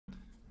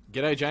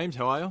G'day, James.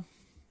 How are you?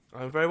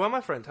 I'm very well, my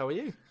friend. How are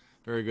you?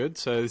 Very good.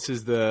 So this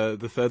is the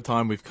third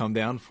time we've come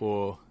down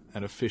for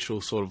an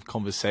official sort of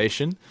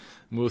conversation.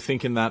 And we were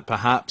thinking that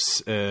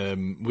perhaps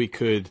we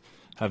could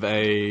have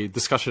a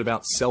discussion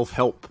about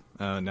self-help.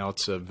 Now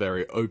it's a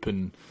very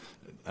open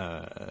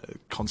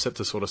concept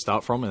to sort of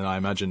start from, and I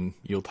imagine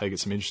you'll take it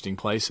some interesting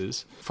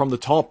places. From the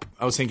top,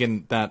 I was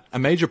thinking that a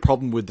major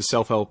problem with the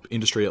self-help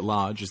industry at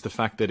large is the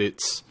fact that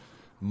it's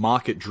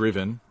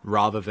market-driven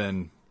rather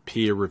than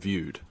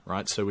peer-reviewed,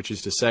 right? So which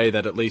is to say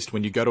that at least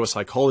when you go to a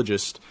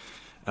psychologist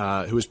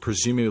who is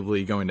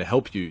presumably going to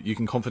help you, you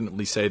can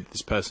confidently say that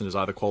this person is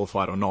either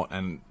qualified or not.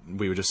 And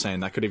we were just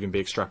saying that could even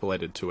be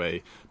extrapolated to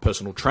a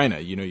personal trainer.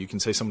 You know, you can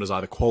say someone is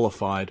either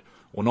qualified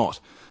or not.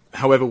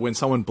 However, when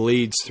someone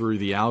bleeds through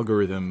the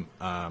algorithm,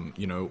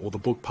 or the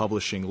book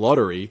publishing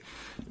lottery,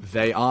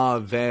 they are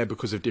there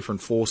because of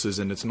different forces,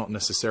 and it's not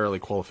necessarily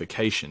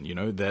qualification. You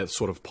know, they're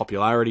sort of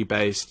popularity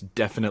based,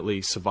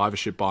 definitely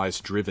survivorship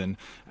bias driven,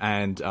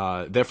 and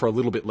therefore a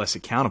little bit less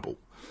accountable.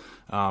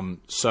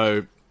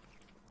 So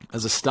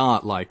as a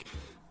start, like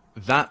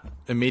that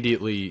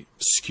immediately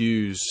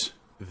skews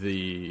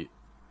the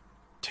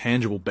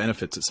tangible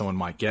benefits that someone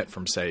might get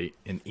from, say,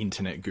 an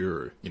internet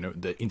guru,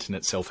 the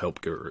internet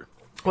self-help guru.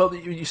 Well,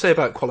 you say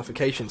about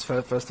qualifications,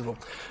 first of all.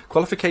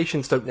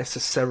 Qualifications don't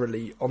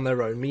necessarily, on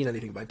their own, mean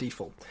anything by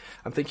default.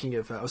 I'm thinking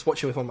of, I was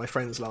watching with one of my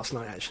friends last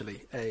night,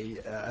 actually, a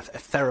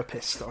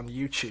therapist on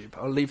YouTube.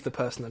 I'll leave the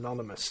person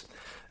anonymous.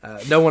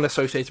 No one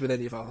associated with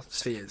any of our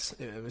spheres.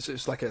 It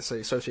was like I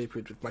say, associated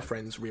with my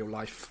friend's real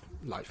life.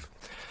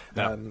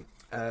 Yeah.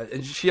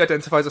 And she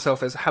identifies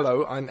herself as,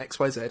 hello, I'm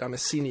XYZ, I'm a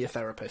senior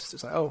therapist.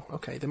 It's like, oh,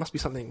 okay, there must be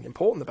something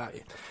important about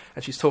you.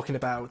 And she's talking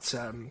about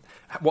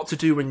what to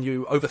do when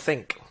you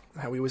overthink,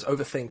 how we always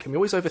overthink. And we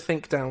always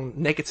overthink down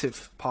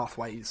negative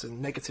pathways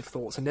and negative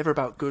thoughts and never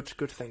about good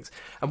things.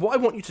 And what I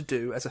want you to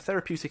do as a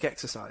therapeutic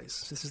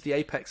exercise, this is the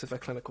apex of her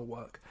clinical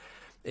work,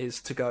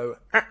 is to go,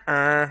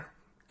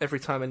 every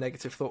time a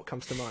negative thought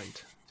comes to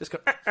mind. Just go,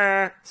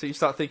 So you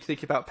start thinking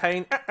about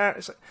pain,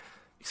 It's like,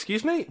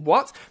 excuse me?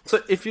 What?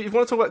 So if you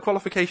want to talk about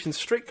qualifications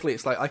strictly,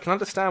 it's like, I can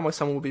understand why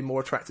someone would be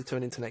more attracted to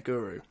an internet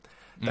guru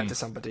than to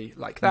somebody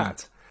like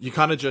that. You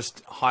kind of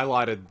just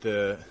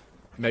highlighted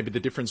maybe the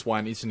difference why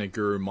an internet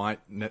guru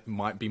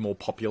might be more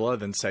popular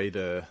than, say,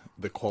 the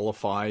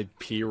qualified,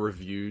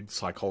 peer-reviewed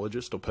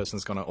psychologist or person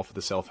that's going to offer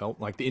the self-help.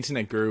 Like, the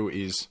internet guru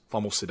is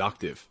far more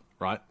seductive,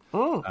 right?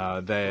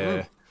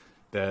 They're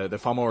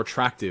far more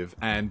attractive,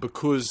 and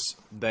because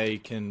they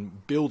can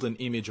build an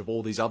image of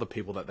all these other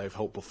people that they've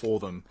helped before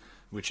them,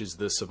 which is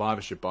the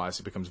survivorship bias,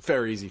 it becomes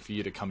very easy for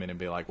you to come in and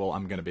be like, well,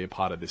 I'm going to be a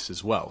part of this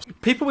as well.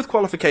 People with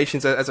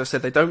qualifications, as I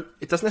said, it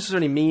doesn't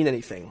necessarily mean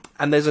anything.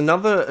 And there's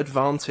another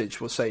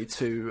advantage, we'll say,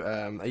 to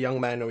a young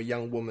man or a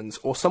young woman's,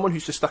 or someone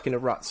who's just stuck in a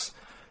rut's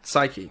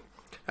psyche.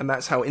 And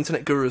that's how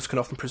internet gurus can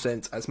often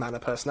present as manner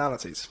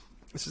personalities.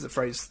 This is a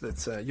phrase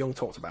that Jung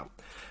talked about.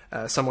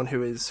 Someone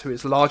who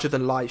is larger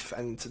than life,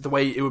 and the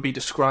way it would be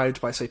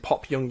described by, say,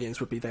 pop Jungians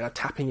would be they are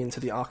tapping into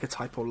the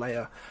archetypal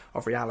layer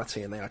of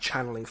reality and they are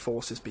channeling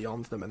forces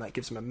beyond them, and that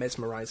gives them a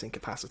mesmerizing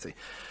capacity.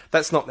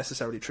 That's not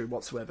necessarily true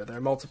whatsoever. There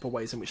are multiple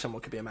ways in which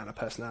someone could be a man of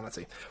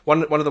personality.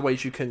 One of the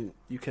ways you can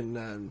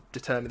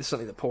determine, this is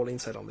something that Pauline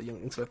said on the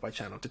Jung to Live By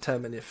channel,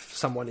 determine if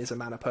someone is a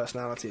man of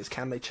personality is,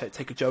 can they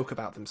take a joke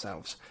about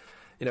themselves?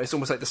 You know, it's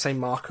almost like the same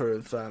marker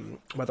of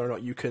whether or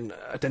not you can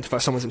identify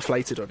if someone's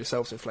inflated or if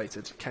yourself's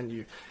inflated. Can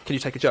you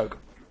take a joke?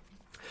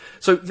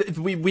 So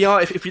we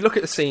are. If you look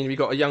at the scene, we've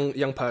got a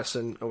young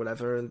person or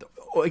whatever, and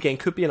or again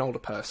could be an older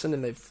person,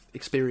 and they've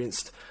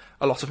experienced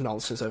a lot of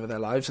nonsense over their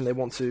lives, and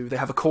they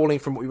have a calling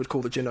from what we would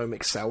call the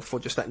genomic self, or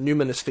just that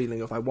numinous feeling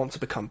of I want to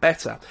become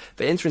better.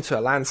 They enter into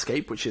a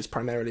landscape, which is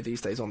primarily these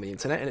days on the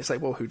internet, and it's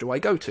like, well, who do I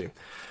go to?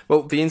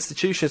 Well, the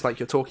institutions like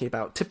you're talking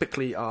about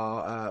typically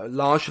are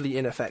largely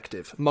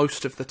ineffective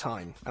most of the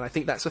time, and I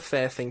think that's a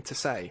fair thing to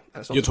say.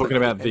 You're talking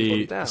about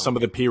some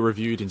of the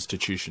peer-reviewed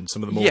institutions,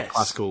 some of the more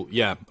classical,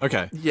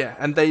 okay. Yeah,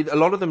 and a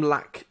lot of them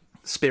lack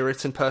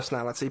spirit and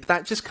personality, but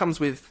that just comes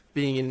with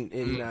being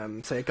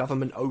in say, a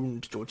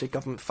government-owned or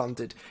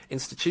government-funded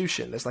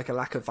institution. There's like a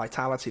lack of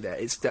vitality there.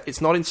 It's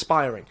not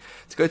inspiring.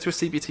 To go to a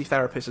CBT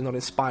therapist is not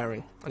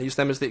inspiring. I use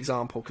them as the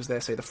example because they're,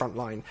 say, the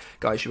frontline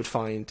guys you would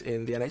find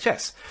in the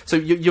NHS. So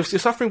you're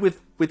suffering with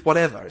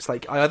whatever. It's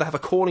like I either have a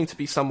calling to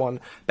be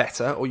someone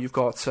better, or you've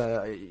got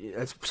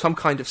some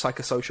kind of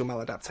psychosocial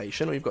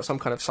maladaptation, or you've got some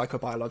kind of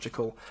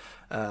psychobiological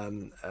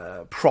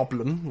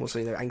problem, or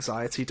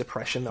anxiety,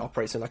 depression that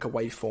operates in like a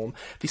waveform.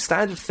 The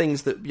standard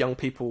things that young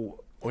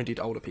people, or indeed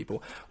older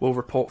people, will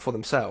report for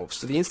themselves.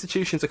 So the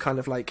institutions are kind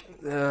of like,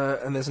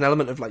 and there's an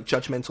element of like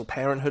judgmental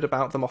parenthood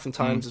about them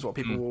oftentimes, is what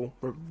people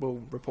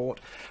will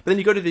report. But then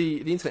you go to the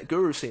internet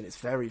guru scene, it's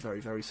very, very,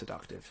 very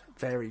seductive.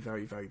 Very,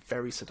 very, very,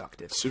 very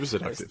seductive. Super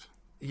seductive.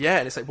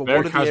 And it's like, well, very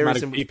what are the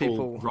areas in which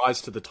people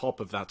rise to the top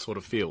of that sort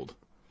of field?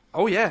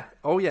 Oh yeah.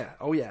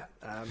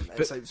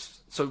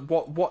 So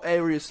what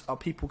areas are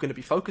people going to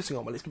be focusing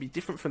on? Well, it's going to be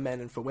different for men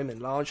and for women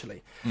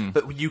largely,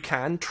 but you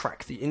can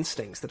track the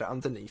instincts that are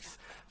underneath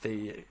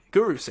the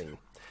guru scene.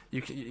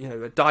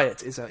 A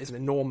diet is an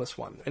enormous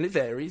one, and it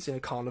varies.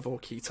 Carnivore,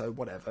 keto,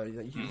 whatever.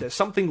 There's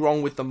something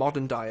wrong with the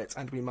modern diet,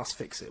 and we must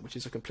fix it, which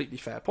is a completely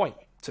fair point.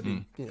 To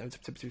be,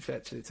 to be fair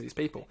to these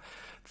people,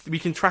 we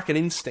can track an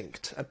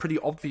instinct, a pretty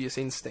obvious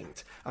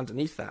instinct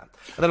underneath that,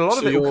 and then a lot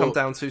of it will come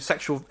down to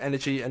sexual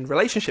energy and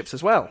relationships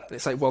as well.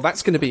 It's like, well,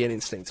 that's going to be an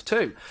instinct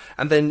too,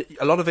 and then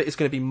a lot of it is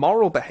going to be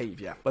moral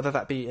behaviour, whether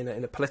that be in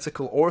a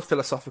political or a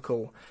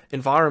philosophical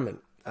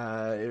environment.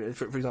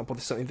 For example,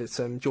 this is something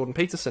that Jordan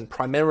Peterson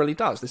primarily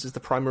does. This is the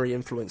primary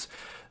influence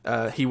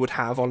he would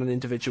have on an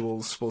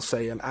individual's, we'll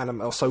say,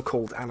 anima, or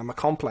so-called anima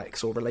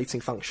complex, or relating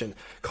function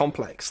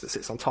complex that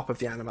sits on top of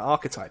the anima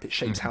archetype. It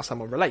shapes how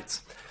someone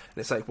relates.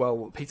 And it's like,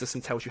 well, Peterson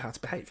tells you how to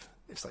behave.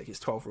 It's like his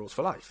 12 rules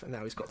for life, and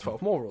now he's got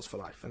 12 more rules for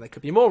life, and there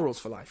could be more rules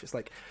for life. It's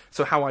like,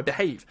 so how I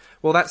behave.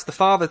 Well, that's the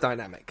father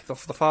dynamic, the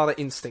father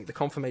instinct, the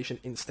confirmation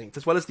instinct,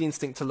 as well as the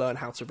instinct to learn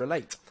how to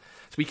relate.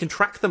 So we can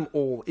track them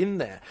all in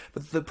there,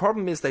 but the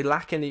problem is they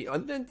lack any,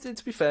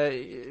 to be fair,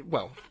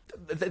 well,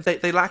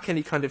 they lack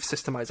any kind of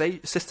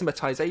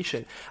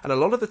systematization, and a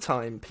lot of the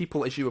time,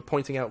 people, as you were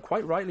pointing out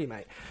quite rightly,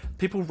 mate,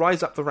 people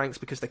rise up the ranks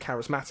because they're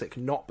charismatic,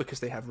 not because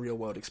they have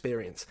real-world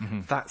experience.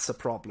 That's a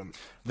problem.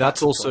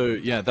 That's also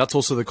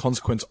the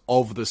consequence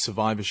of the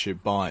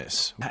survivorship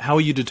bias. How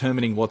are you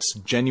determining what's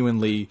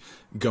genuinely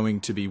going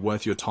to be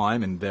worth your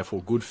time and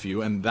therefore good for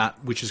you, and that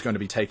which is going to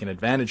be taken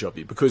advantage of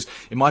you? Because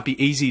it might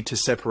be easy to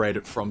separate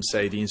it from,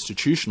 say, the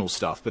institutional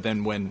stuff, but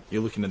then when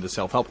you're looking at the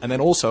self-help, and then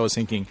also I was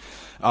thinking,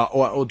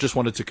 or just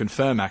wanted to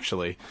confirm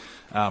actually,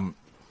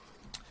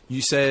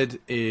 you said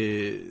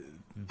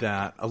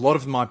that a lot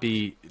of them might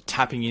be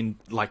tapping in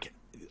like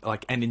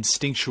an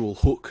instinctual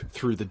hook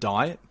through the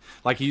diet.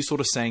 Like, are you sort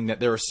of saying that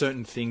there are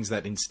certain things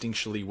that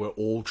instinctually we're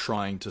all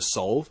trying to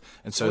solve,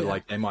 and so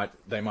like they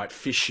might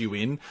fish you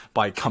in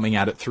by coming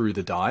at it through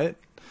the diet?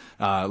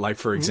 Like,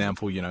 for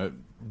example,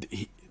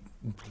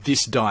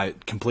 this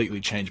diet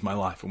completely changed my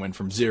life. It went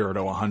from 0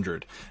 to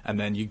 100, and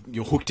then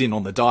you're hooked in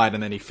on the diet,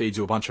 and then he feeds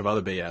you a bunch of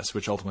other BS,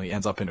 which ultimately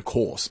ends up in a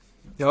course.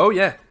 Oh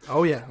yeah. I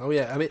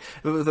mean,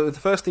 the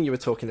first thing you were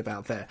talking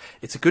about there,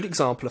 it's a good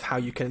example of how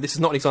you can, this is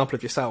not an example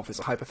of yourself, it's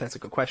a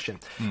hypothetical question,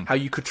 how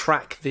you could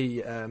track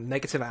the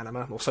negative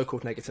anima, or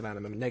so-called negative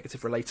anima,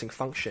 negative relating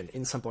function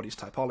in somebody's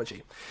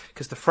typology.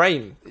 Because the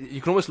frame,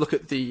 you can almost look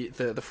at the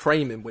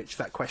frame in which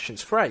that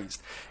question's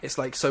phrased. It's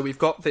like, so we've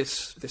got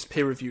this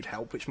peer-reviewed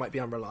help, which might be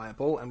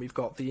unreliable, and we've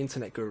got the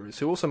internet gurus,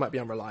 who also might be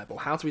unreliable.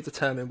 How do we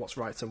determine what's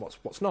right and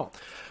what's not?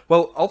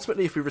 Well,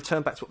 ultimately, if we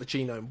return back to what the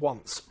genome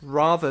wants,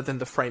 rather than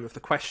the frame of the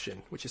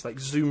question, which is like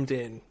zoomed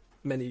in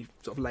many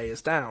sort of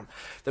layers down,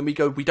 then we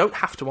don't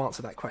have to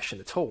answer that question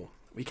at all.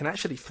 We can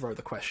actually throw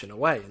the question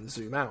away and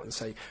zoom out and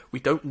say, we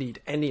don't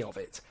need any of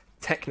it.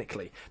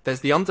 Technically,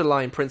 there's the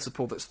underlying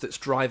principle that's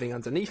driving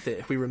underneath it.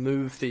 If we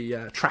remove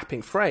the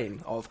trapping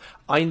frame of,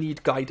 I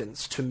need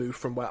guidance to move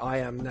from where I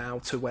am now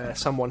to where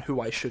someone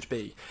who I should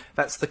be.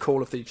 That's the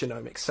call of the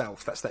genomic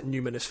self. That's that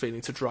numinous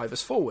feeling to drive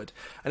us forward.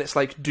 And it's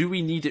like, do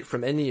we need it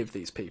from any of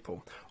these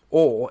people?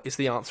 Or is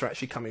the answer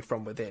actually coming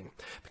from within?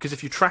 Because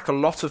if you track a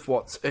lot of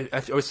what,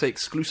 I would say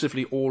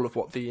exclusively all of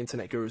what the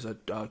internet gurus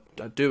are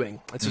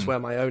doing, this is where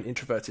my own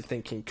introverted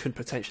thinking could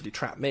potentially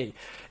trap me.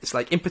 It's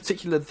like, in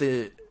particular,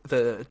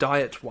 the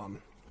diet one,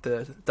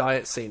 the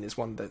diet scene is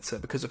one that,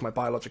 because of my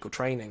biological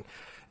training,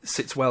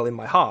 sits well in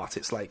my heart.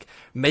 It's like,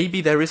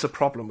 maybe there is a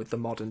problem with the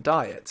modern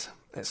diet.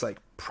 It's like,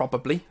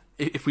 probably.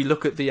 If we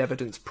look at the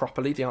evidence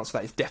properly, the answer to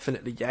that is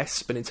definitely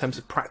yes. But in terms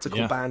of practical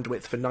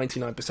bandwidth for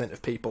 99%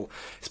 of people,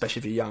 especially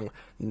if you're young,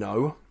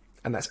 no.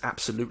 And that's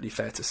absolutely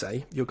fair to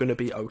say. You're going to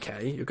be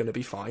okay. You're going to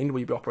be fine.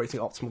 Will you be operating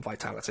at optimal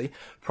vitality?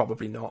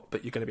 Probably not,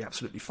 but you're going to be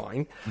absolutely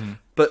fine.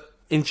 But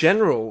in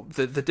general,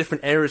 the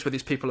different areas where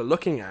these people are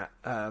looking at,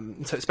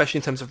 so especially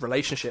in terms of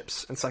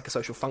relationships and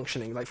psychosocial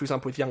functioning, like, for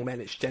example, with young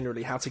men, it's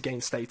generally how to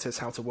gain status,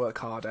 how to work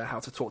harder,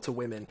 how to talk to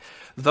women.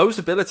 Those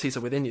abilities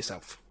are within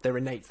yourself. They're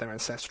innate. They're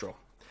ancestral.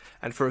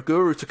 And for a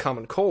guru to come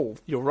and call,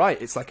 you're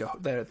right, it's like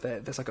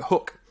there's like a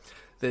hook.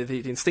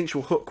 The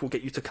instinctual hook will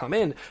get you to come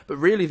in, but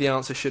really the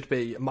answer should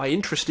be, my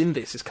interest in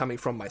this is coming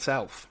from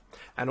myself.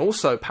 And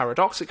also,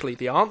 paradoxically,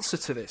 the answer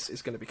to this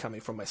is going to be coming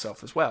from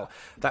myself as well.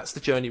 That's the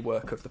journey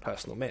work of the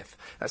personal myth.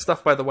 That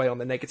stuff, by the way, on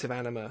the negative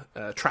anima,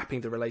 trapping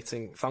the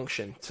relating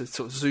function, to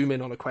sort of zoom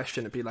in on a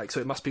question and be like,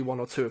 so it must be one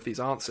or two of these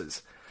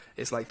answers.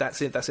 It's like,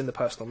 that's in the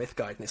personal myth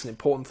guide, and it's an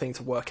important thing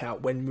to work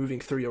out when moving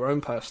through your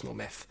own personal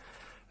myth.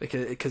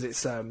 Because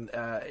it's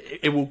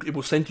it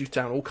will send you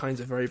down all kinds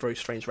of very, very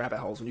strange rabbit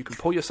holes, and you can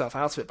pull yourself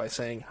out of it by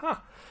saying,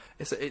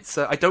 it's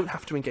I don't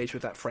have to engage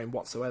with that frame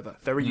whatsoever.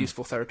 Very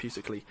useful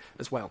therapeutically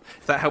as well.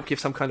 If that helped give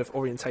some kind of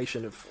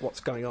orientation of what's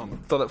going on,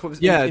 I thought that was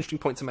an interesting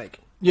point to make.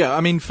 Yeah, I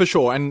mean, for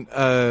sure. And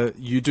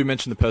you do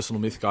mention the personal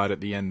myth guide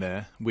at the end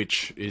there,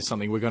 which is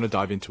something we're going to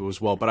dive into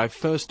as well. But I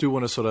first do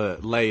want to sort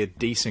of lay a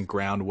decent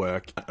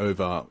groundwork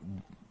over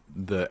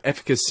the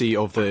efficacy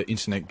of the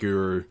internet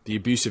guru, the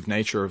abusive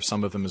nature of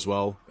some of them as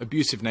well.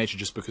 Abusive nature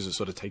just because it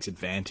sort of takes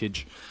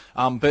advantage.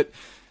 But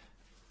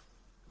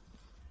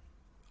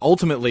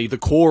ultimately, the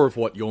core of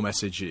what your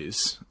message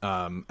is,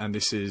 and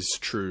this is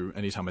true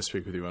anytime I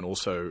speak with you, and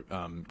also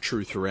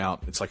true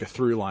throughout, it's like a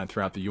through line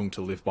throughout the Jung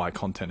to Live By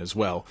content as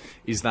well,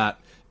 is that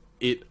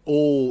it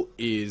all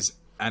is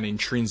an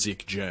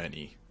intrinsic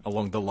journey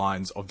along the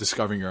lines of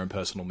discovering your own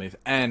personal myth,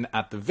 and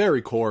at the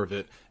very core of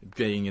it,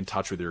 being in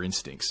touch with your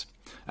instincts.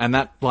 And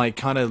that like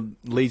kind of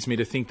leads me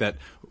to think that,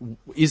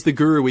 is the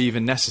guru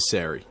even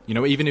necessary? You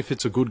know, even if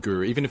it's a good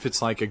guru, even if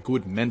it's like a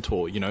good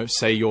mentor, you know,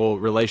 say your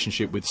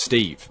relationship with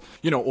Steve,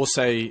 you know, or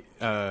say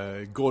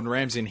Gordon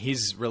Ramsay and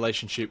his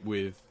relationship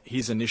with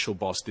his initial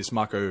boss, this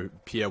Marco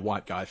Pierre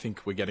White guy. I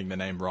think we're getting the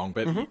name wrong,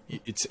 but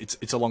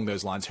it's along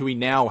those lines, who he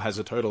now has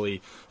a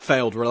totally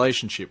failed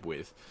relationship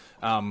with.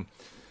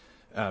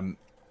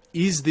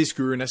 Is this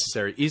guru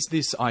necessary? Is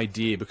this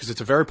idea, because it's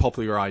a very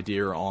popular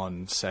idea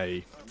on,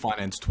 say,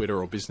 finance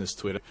Twitter or business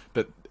Twitter,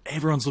 but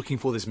everyone's looking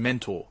for this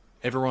mentor.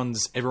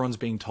 Everyone's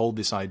being told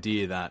this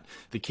idea that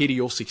the key to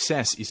your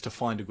success is to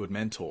find a good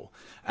mentor.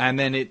 And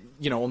then it,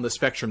 you know, on the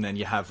spectrum, then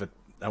you have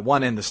at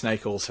one end the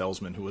snake oil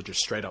salesman who will just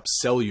straight up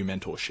sell you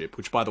mentorship,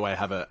 which, by the way, I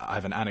have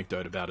an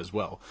anecdote about as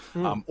well.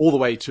 All the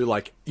way to,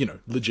 like, you know,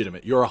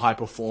 legitimate. You're a high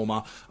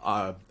performer.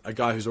 A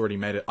guy who's already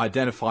made it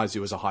identifies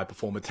you as a high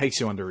performer, takes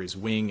you under his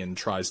wing, and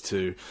tries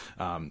to,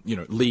 you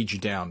know, lead you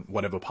down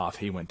whatever path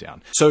he went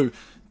down. So,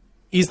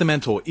 is the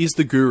mentor, is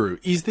the guru,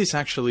 is this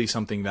actually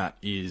something that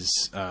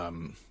is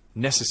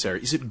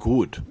necessary? Is it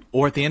good?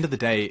 Or at the end of the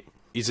day,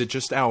 is it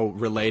just our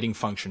relating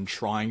function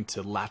trying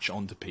to latch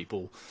onto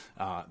people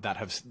that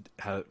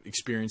have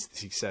experienced the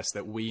success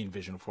that we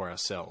envision for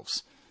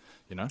ourselves?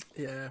 You know?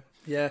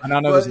 Yeah. And I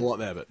know there's a lot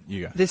there, but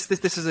you go. This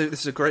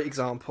is a great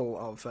example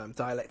of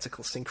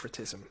dialectical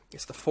syncretism.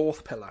 It's the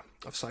fourth pillar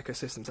of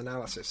psychosystems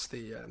analysis,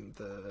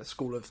 the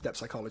school of depth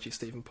psychology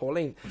Stephen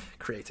Pauline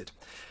created.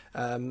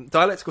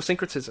 Dialectical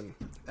syncretism,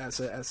 as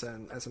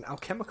an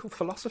alchemical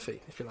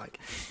philosophy, if you like,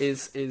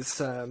 is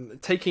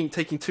taking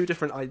two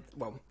different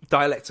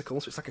dialectical,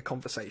 so it's like a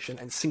conversation,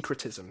 and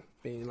syncretism,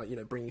 being like, you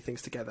know, bringing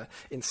things together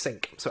in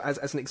sync. So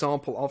as an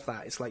example of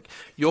that, it's like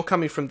you're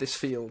coming from this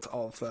field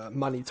of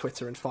money,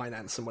 Twitter, and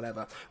finance and whatever,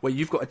 where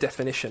you've got a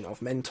definition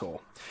of mentor,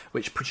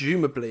 which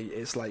presumably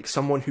is like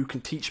someone who can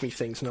teach me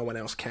things no one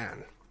else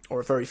can, or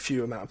a very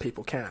few amount of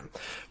people can.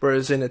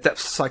 Whereas in a depth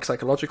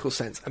psychological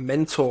sense, a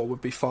mentor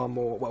would be far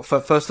more, well,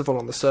 first of all,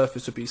 on the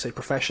surface would be, say,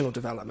 professional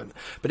development,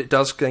 but it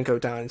does then go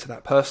down into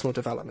that personal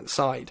development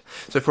side.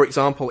 So, for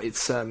example,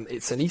 it's an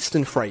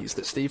Eastern phrase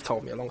that Steve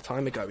told me a long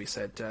time ago. He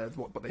said,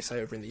 what they say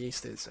over in the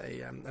East is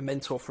a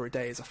mentor for a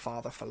day is a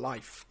father for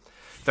life.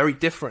 Very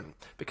different,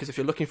 because if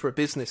you're looking for a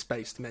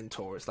business-based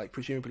mentor, it's like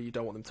presumably you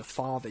don't want them to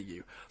father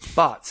you.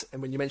 But, and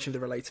when you mentioned the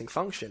relating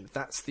function,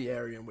 that's the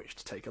area in which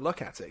to take a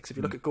look at it. Because if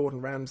you look at Gordon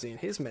Ramsay and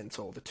his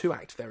mentor, the two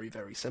act very,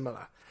 very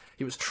similar.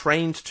 He was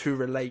trained to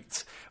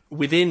relate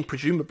within,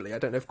 presumably, I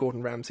don't know if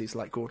Gordon Ramsay's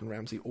like Gordon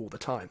Ramsay all the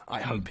time.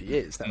 I hope he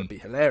is. That would be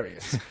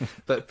hilarious.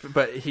 But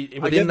he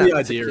within I get that the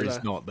idea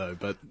he's not, though,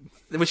 but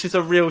which is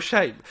a real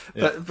shame.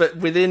 Yeah. But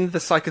within the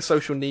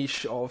psychosocial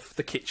niche of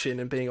the kitchen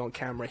and being on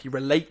camera, he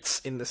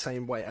relates in the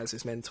same way as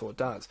his mentor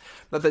does.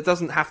 But that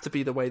doesn't have to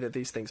be the way that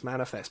these things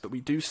manifest. But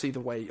we do see the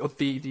way, or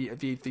the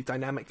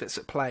dynamic that's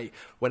at play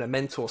when a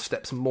mentor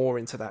steps more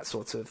into that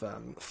sort of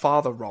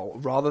father role,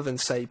 rather than,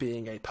 say,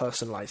 being a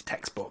personalized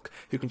textbook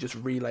who can just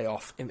relay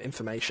off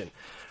information.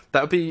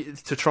 That would be,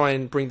 to try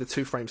and bring the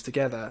two frames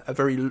together, a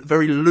very,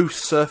 very loose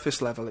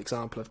surface level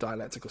example of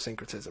dialectical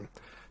syncretism.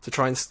 To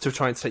try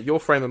and take your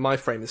frame and my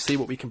frame and see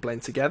what we can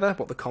blend together,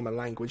 what the common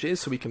language is,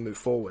 so we can move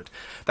forward.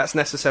 That's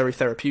necessary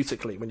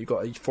therapeutically when you've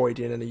got a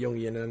Freudian and a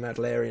Jungian and an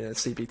Adlerian and a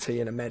CBT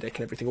and a medic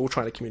and everything all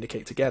trying to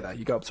communicate together.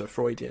 You go up to a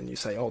Freudian and you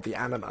say, oh, the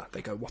anima.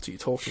 They go, what are you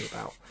talking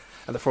about?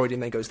 And the Freudian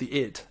then goes, the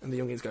id. And the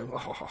Jungians go,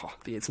 oh,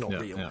 the id's not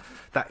real. Yeah.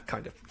 That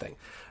kind of thing.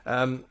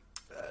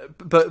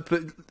 But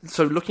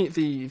so looking at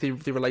the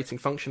relating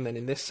function then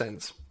in this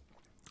sense,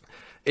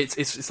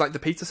 it's like the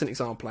Peterson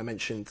example I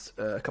mentioned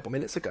a couple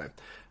minutes ago.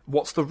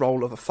 What's the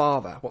role of a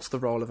father? What's the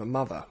role of a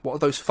mother? What are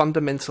those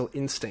fundamental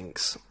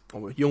instincts,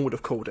 or what Jung would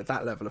have called at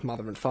that level of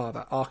mother and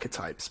father,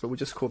 archetypes, but we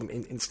just call them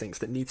instincts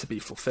that need to be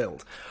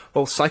fulfilled?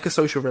 Well,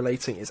 psychosocial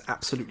relating is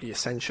absolutely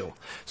essential.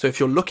 So if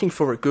you're looking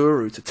for a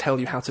guru to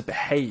tell you how to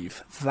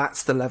behave,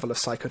 that's the level of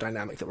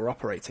psychodynamic that we're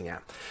operating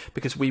at.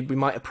 Because we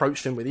might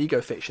approach them with ego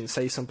fiction,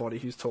 say somebody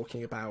who's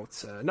talking about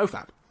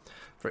nofap,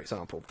 for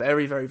example.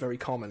 Very, very, very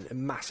common, a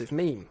massive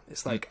meme.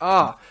 It's like,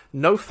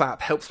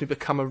 nofap helps me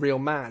become a real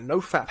man.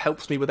 Nofap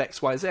helps me with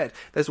X, Y, Z.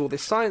 There's all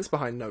this science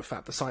behind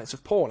nofap, the science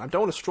of porn. I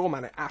don't want to straw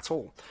man it at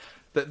all.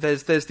 But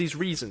there's these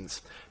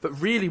reasons.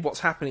 But really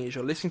what's happening is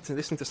you're listening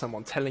to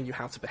someone telling you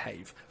how to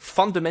behave,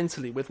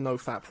 fundamentally with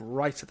nofap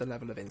right at the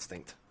level of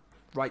instinct.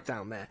 Right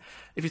down there.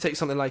 If you take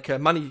something like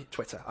money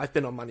Twitter, I've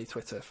been on money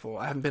Twitter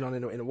I haven't been on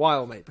in a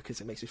while, mate, because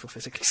it makes me feel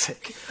physically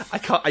sick.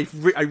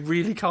 I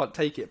really can't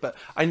take it, but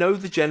I know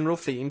the general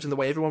themes and the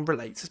way everyone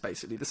relates is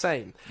basically the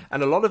same.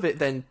 And a lot of it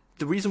then,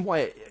 the reason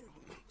why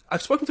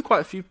I've spoken to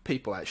quite a few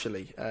people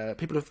actually,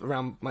 people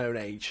around my own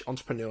age,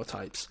 entrepreneur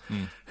types,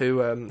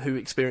 who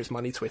experience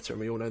money Twitter, and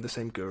we all know the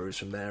same gurus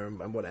from there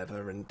and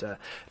whatever, and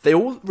they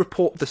all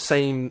report the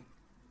same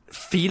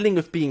feeling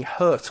of being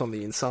hurt on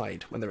the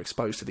inside when they're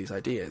exposed to these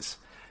ideas.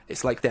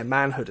 It's like their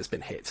manhood has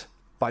been hit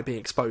by being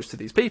exposed to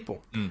these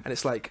people, and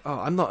it's like, oh,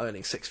 I'm not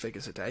earning 6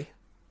 figures a day.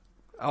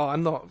 Oh,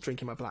 I'm not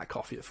drinking my black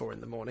coffee at 4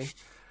 a.m.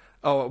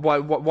 Oh,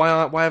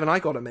 why haven't I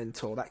got a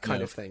mentor? That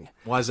kind of thing.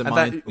 Why isn't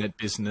my internet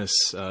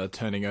business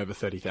turning over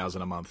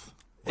 30,000 a month?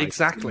 Like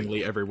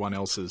exactly. Everyone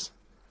else's.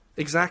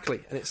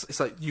 Exactly, and it's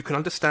like you can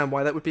understand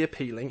why that would be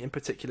appealing, in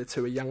particular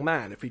to a young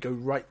man. If we go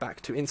right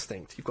back to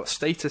instinct, you've got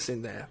status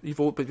in there.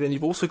 But then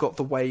you've also got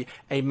the way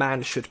a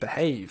man should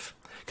behave.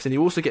 Because then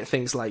you also get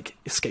things like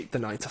escape the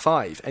 9 to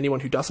 5. Anyone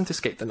who doesn't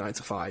escape the 9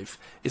 to 5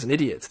 is an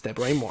idiot. They're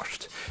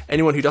brainwashed.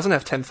 Anyone who doesn't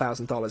have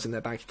 $10,000 in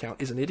their bank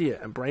account is an idiot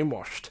and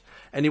brainwashed.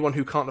 Anyone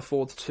who can't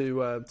afford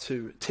to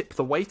tip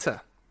the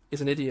waiter is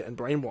an idiot and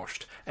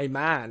brainwashed. A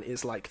man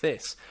is like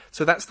this.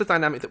 So that's the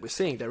dynamic that we're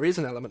seeing. There is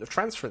an element of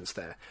transference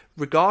there,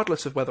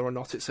 regardless of whether or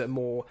not it's a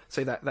more,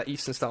 say, that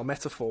Eastern style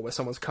metaphor where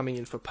someone's coming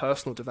in for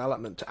personal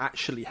development to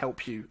actually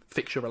help you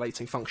fix your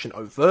relating function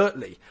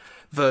overtly,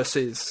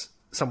 versus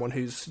someone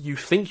who's you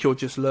think you're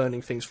just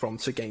learning things from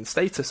to gain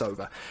status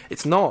over.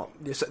 It's not.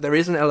 There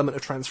is an element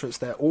of transference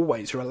there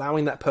always. You're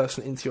allowing that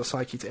person into your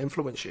psyche to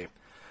influence you.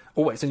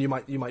 Always, and you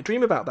might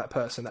dream about that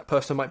person. That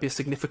person might be a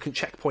significant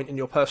checkpoint in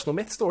your personal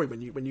myth story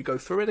when you go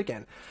through it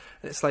again.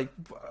 And it's like,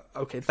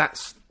 okay,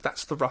 that's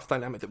the rough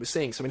dynamic that we're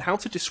seeing. So, I mean, how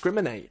to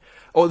discriminate,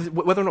 or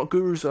whether or not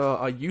gurus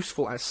are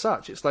useful as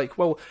such? It's like,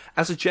 well,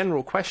 as a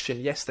general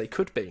question, yes, they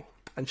could be.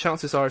 And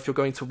chances are, if you're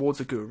going towards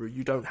a guru,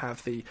 you don't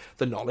have the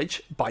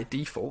knowledge by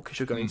default, because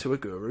you're going to a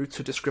guru,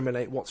 to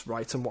discriminate what's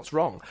right and what's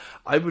wrong.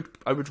 I would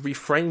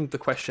reframe the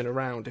question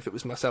around, if it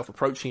was myself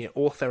approaching it,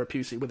 or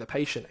therapeutic with a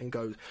patient, and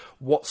go,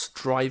 what's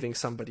driving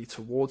somebody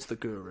towards the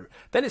guru?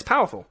 Then it's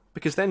powerful,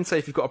 because then, say,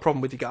 if you've got a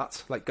problem with your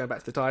gut, like going back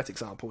to the diet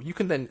example, you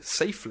can then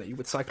safely,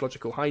 with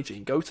psychological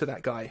hygiene, go to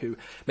that guy who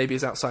maybe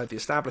is outside the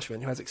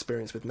establishment, who has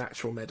experience with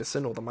natural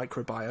medicine or the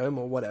microbiome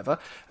or whatever,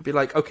 and be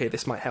like, okay,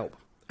 this might help.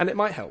 And it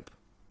might help.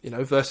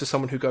 Versus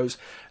someone who goes,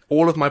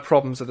 all of my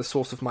problems are the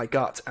source of my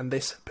gut, and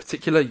this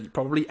particular,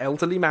 probably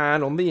elderly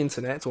man on the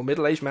internet, or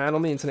middle-aged man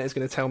on the internet, is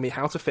going to tell me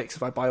how to fix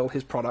if I buy all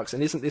his products,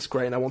 and isn't this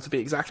great, and I want to be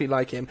exactly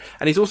like him,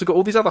 and he's also got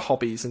all these other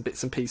hobbies and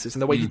bits and pieces,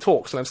 and the way he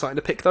talks, and I'm starting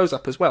to pick those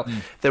up as well.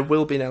 There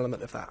will be an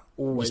element of that.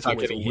 Always, you start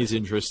getting his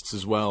interests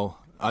as well,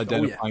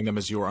 identifying them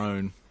as your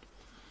own.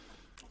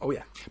 Oh,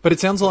 yeah. But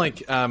it sounds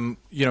like, it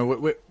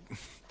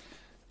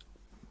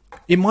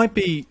might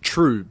be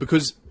true,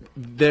 because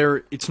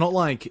it's not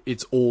like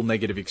it's all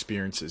negative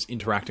experiences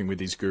interacting with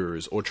these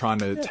gurus or trying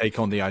to take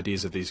on the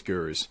ideas of these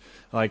gurus.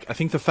 Like, I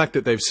think the fact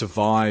that they've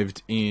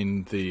survived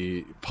in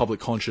the public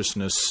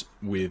consciousness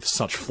with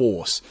such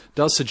force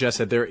does suggest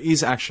that there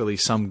is actually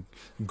some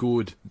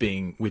good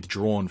being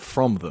withdrawn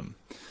from them.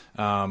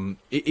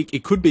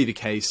 It could be the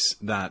case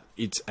that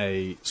it's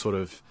a sort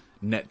of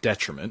net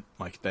detriment,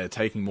 like they're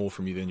taking more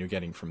from you than you're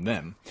getting from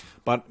them.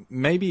 But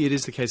maybe it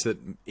is the case that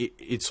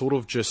it's sort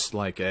of just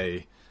like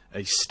a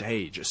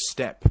stage, a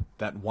step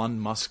that one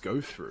must go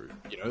through.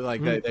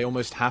 They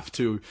almost have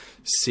to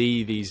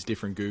see these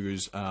different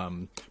gurus,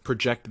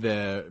 project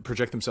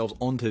themselves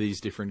onto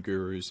these different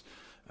gurus,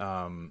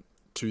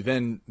 to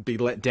then be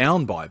let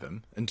down by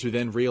them, and to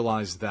then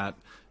realize that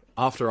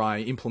after I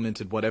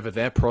implemented whatever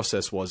their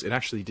process was, it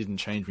actually didn't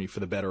change me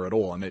for the better at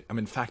all. I'm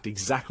in fact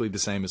exactly the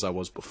same as I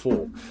was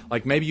before.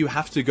 Like, maybe you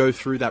have to go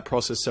through that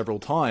process several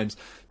times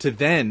to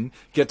then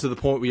get to the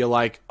point where you're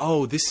like,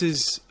 oh,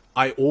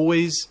 I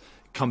always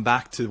come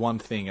back to one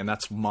thing, and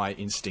that's my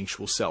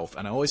instinctual self,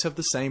 and I always have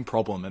the same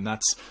problem, and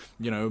that's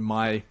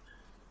my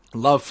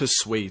love for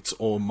sweets,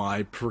 or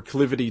my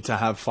proclivity to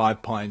have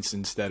 5 pints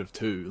instead of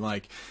 2.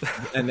 Like,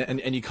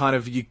 and you kind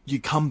of you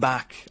come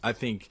back, I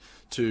think,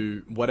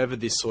 to whatever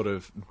this sort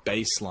of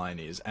baseline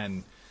is,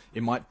 and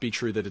it might be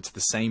true that it's the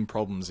same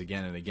problems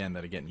again and again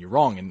that are getting you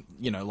wrong. And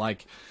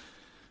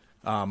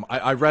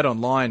I read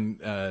online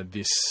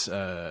this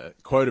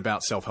quote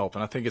about self-help,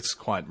 and I think it's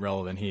quite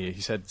relevant here.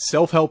 He said,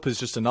 self-help is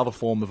just another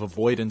form of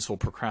avoidance or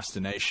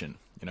procrastination.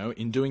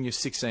 In doing your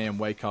 6 a.m.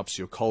 wake-ups,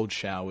 your cold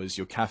showers,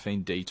 your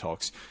caffeine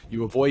detox,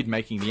 you avoid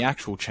making the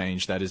actual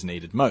change that is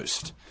needed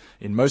most.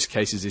 In most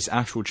cases, this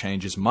actual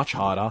change is much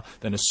harder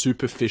than a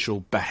superficial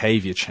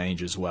behavior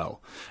change as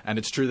well. And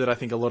it's true that I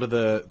think a lot of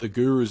the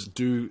gurus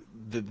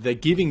they're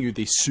giving you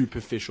these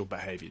superficial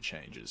behavior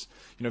changes,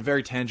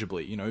 very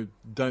tangibly.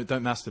 Don't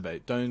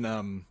masturbate,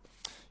 don't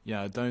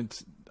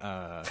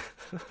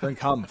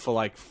come for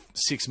like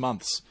 6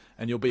 months,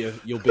 and you'll be a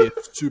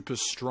super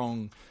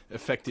strong,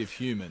 effective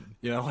human.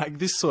 Like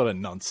this sort of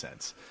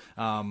nonsense.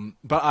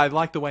 But I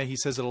like the way he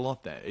says it a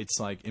lot there. It's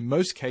like, in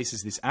most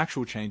cases, this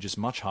actual change is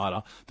much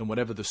harder than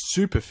whatever the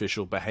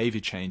superficial behavior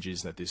change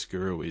is that this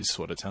guru is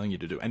sort of telling you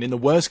to do. And in the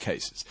worst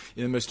cases,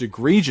 in the most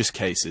egregious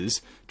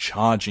cases,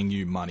 charging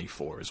you money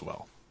for as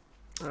well.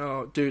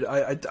 Oh, dude,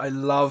 I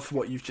love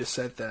what you've just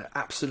said there.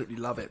 Absolutely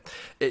love it.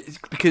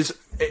 Because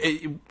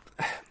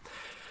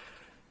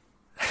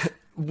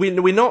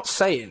we're not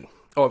saying,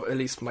 or at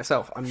least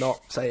myself, I'm not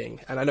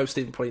saying, and I know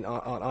Stephen probably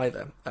aren't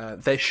either,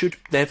 there should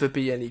never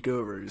be any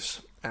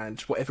gurus,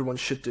 and what everyone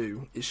should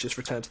do is just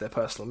return to their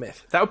personal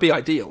myth. That would be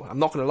ideal. I'm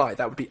not going to lie.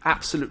 That would be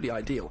absolutely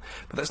ideal.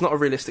 But that's not a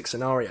realistic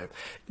scenario.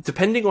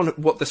 Depending on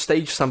what the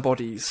stage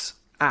somebody's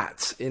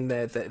at in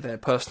their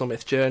personal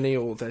myth journey,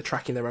 or they're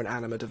tracking their own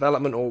anima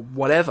development or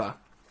whatever,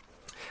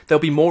 they'll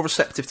be more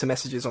receptive to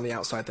messages on the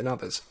outside than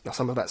others. Now,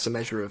 some of that's a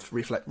measure of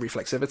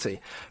reflexivity,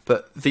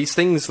 but these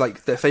things,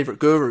 like their favourite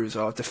gurus,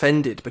 are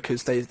defended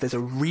because there's a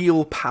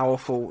real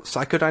powerful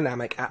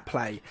psychodynamic at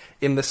play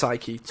in the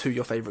psyche to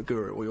your favourite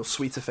guru, or your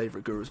suite of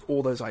favourite gurus,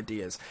 all those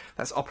ideas,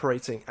 that's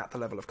operating at the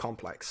level of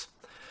complex.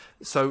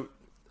 So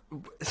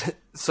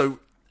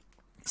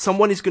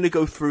someone is going to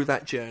go through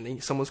that journey.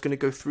 Someone's going to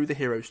go through the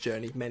hero's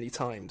journey many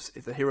times.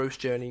 If the hero's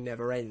journey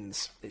never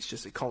ends,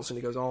 it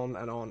constantly goes on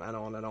and on and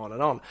on and on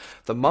and on.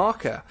 The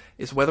marker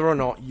is whether or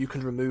not you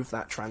can remove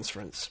that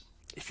transference.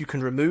 If you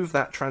can remove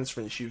that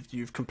transference,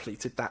 you've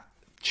completed that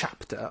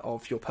chapter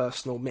of your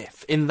personal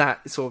myth. In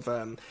that sort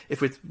of,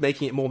 if we're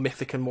making it more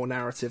mythic and more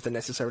narrative than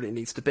necessarily it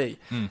needs to be,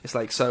 it's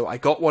like, so I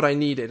got what I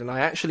needed, and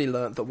I actually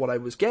learned that what I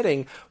was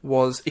getting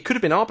was, it could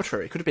have been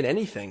arbitrary, it could have been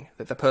anything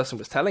that the person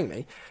was telling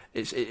me. I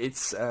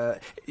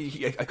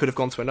could have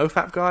gone to a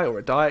nofap guy, or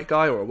a diet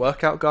guy, or a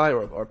workout guy,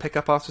 or a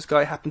pickup artist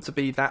guy. It happened to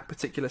be that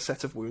particular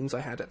set of wounds I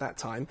had at that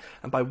time,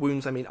 and by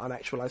wounds I mean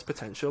unactualized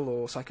potential,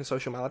 or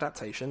psychosocial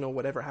maladaptation, or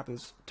whatever it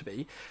happens to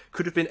be.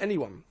 Could have been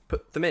anyone,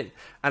 put them in.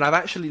 And I've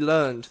actually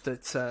learned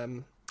that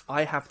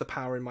I have the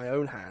power in my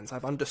own hands.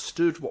 I've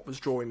understood what was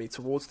drawing me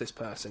towards this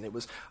person.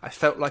 I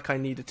felt like I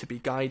needed to be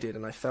guided,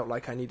 and I felt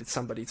like I needed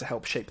somebody to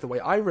help shape the way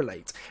I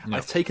relate. Yep.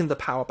 I've taken the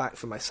power back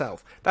for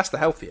myself. That's the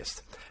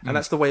healthiest. And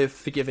that's the way of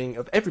forgiving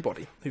of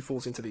everybody who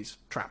falls into these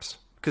traps.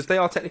 Because they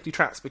are technically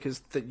traps, because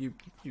that you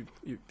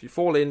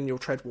fall in, you'll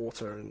tread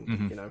water,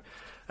 and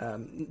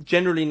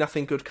generally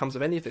nothing good comes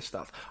of any of this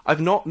stuff.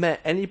 I've not met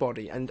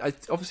anybody, and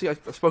I've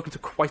spoken to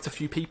quite a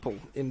few people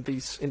in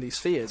these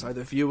spheres,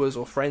 either viewers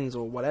or friends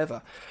or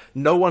whatever.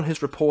 No one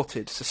has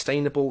reported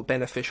sustainable,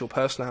 beneficial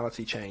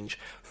personality change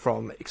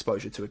from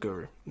exposure to a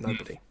guru.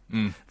 Nobody.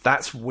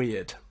 That's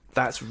weird.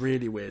 That's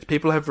really weird.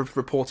 People have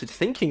reported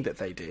thinking that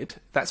they did.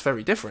 That's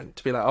very different.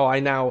 To be like, oh, I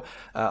now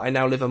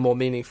live a more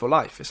meaningful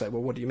life. It's like,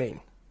 well, what do you mean?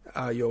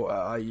 Are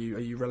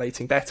you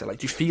relating better? Like,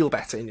 do you feel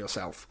better in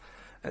yourself?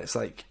 And it's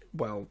like,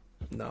 well,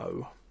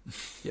 no.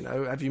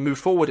 Have you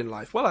moved forward in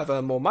life? Well, I've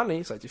earned more money.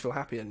 It's like, do you feel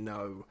happier?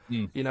 No.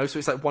 So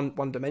it's like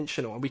one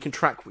dimensional, and we can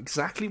track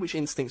exactly which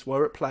instincts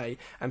were at play,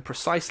 and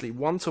precisely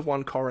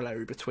one-to-one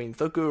corollary between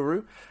the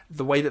guru,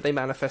 the way that they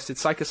manifested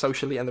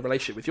psychosocially, and the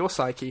relationship with your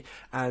psyche,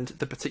 and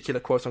the particular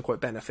quote-unquote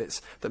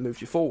benefits that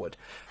moved you forward.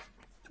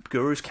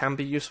 Gurus can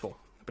be useful,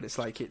 but it's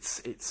like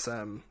it's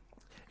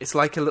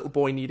like a little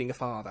boy needing a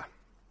father.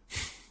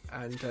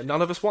 And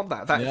none of us want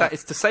that. That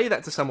is, to say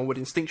that to someone would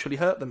instinctually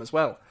hurt them as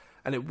well,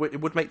 and it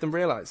would make them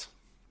realise.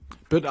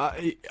 But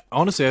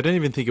honestly, I don't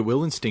even think it will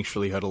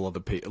instinctually hurt a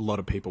lot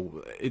of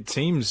people. It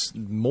seems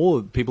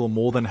people are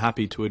more than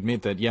happy to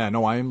admit that, yeah,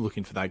 no, I am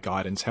looking for that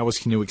guidance. How else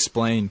can you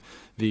explain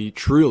the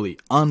truly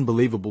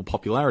unbelievable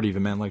popularity of a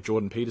man like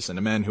Jordan Peterson,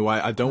 a man who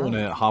I don't want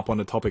to harp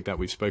on a topic that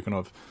we've spoken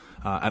of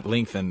at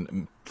length,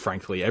 and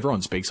frankly,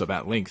 everyone speaks of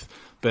at length,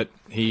 but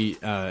he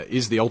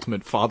is the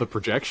ultimate father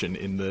projection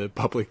in the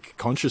public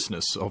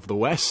consciousness of the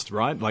West,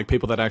 right? Like,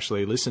 people that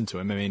actually listen to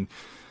him. I mean,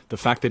 the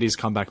fact that he's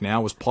come back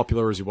now, as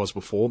popular as he was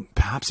before,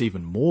 perhaps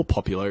even more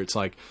popular, it's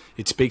like,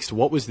 it speaks to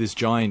what was this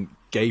giant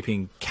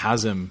gaping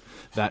chasm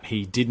that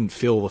he didn't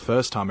fill the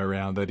first time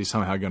around, that he's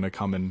somehow going to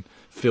come and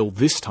fill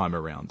this time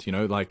around.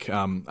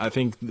 I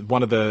think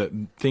one of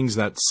the things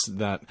that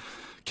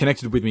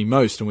connected with me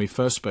most when we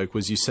first spoke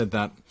was you said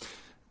that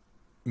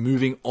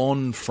moving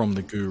on from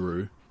the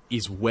guru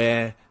is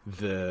where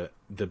the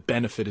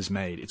benefit is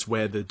made. It's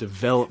where the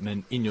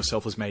development in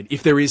yourself is made.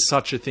 If there is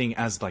such a thing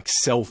as like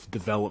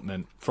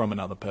self-development from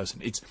another person,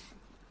 it's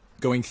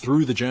going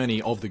through the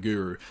journey of the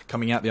guru,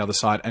 coming out the other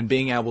side, and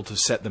being able to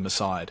set them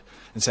aside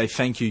and say,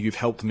 thank you, you've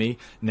helped me.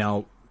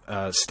 Now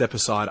step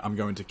aside, I'm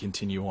going to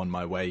continue on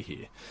my way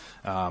here.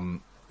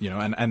 And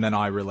then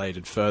I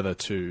related further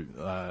to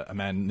a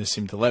man,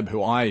 Nassim Taleb,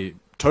 who I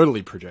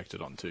totally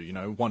projected onto,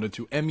 wanted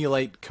to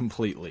emulate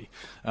completely.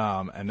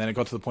 And then it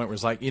got to the point where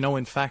it's like,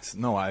 in fact,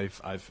 no,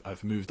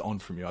 I've moved on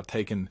from you. I've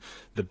taken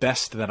the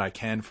best that I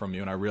can from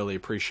you, and I really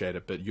appreciate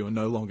it, but you're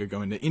no longer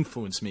going to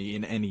influence me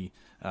in any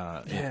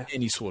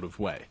sort of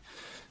way.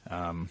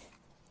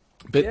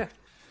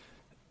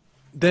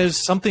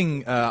 There's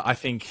something, I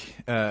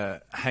think,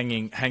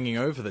 hanging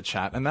over the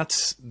chat, and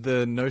that's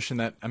the notion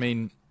that,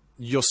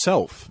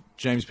 yourself,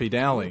 James P.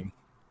 Dowling,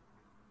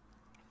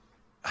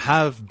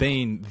 have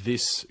been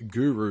this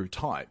guru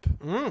type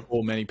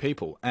for many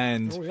people.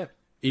 And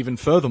even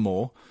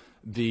furthermore,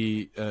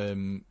 the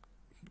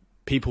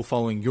people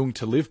following Jung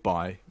to live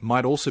by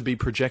might also be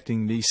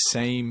projecting these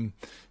same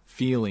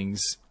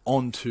feelings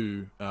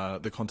onto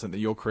the content that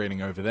you're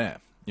creating over there.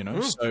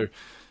 So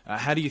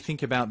how do you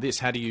think about this?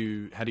 How do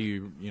you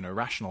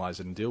rationalize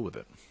it and deal with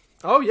it?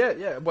 Oh,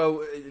 yeah.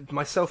 Well,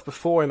 myself,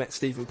 before I met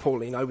Stephen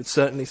Pauline, I would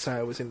certainly say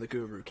I was in the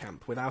guru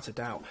camp, without a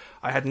doubt.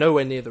 I had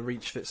nowhere near the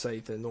reach that, say,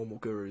 the normal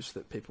gurus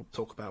that people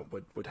talk about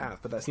would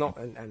have, but that's not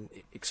an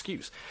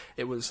excuse.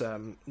 It was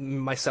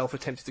myself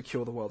attempting to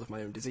cure the world of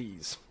my own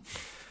disease.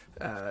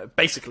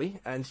 Basically,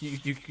 and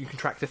you can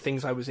track the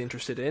things I was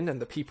interested in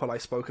and the people I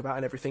spoke about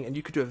and everything, and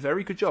you could do a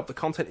very good job. The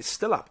content is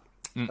still up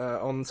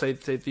on, say,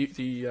 the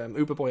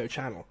Uber Boyo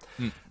channel,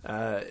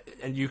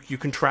 and you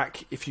can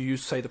track, if you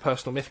use, say, the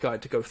Personal Myth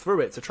Guide to go through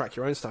it to track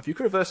your own stuff. You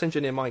can reverse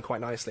engineer mine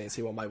quite nicely and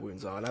see what my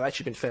wounds are, and I've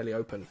actually been fairly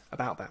open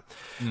about that.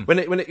 When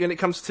it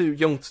comes to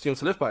Jung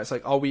to live by, it's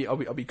like, are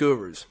we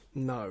gurus?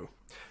 No.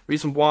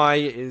 Reason why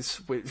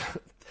is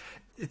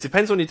it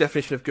depends on your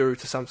definition of guru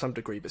to some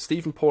degree, but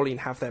Stephen Pauline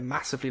have their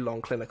massively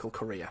long clinical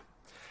career.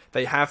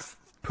 They have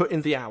put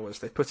in the hours,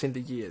 they've put in the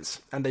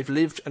years, and they've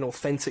lived an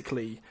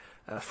authentically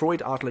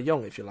Freud, Adler,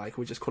 Jung, if you like.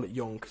 We just call it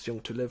Jung because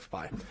Jung to live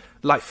by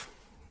life.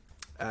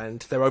 And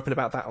they're open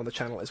about that on the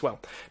channel as well.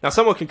 Now,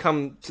 someone can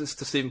come to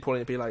Stephen Pauline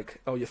and be like,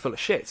 oh, you're full of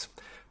shit.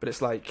 But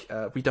it's like,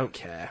 we don't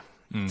care.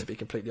 To be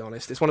completely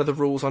honest, it's one of the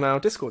rules on our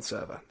Discord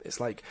server. It's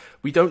like,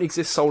 we don't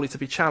exist solely to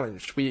be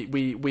challenged.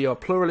 We are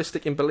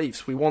pluralistic in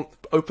beliefs. We want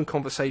open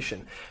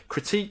conversation.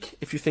 Critique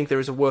if you think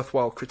there is a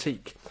worthwhile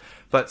critique.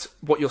 But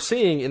what you're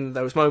seeing in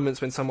those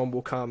moments when someone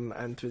will come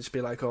and just be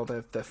like, oh,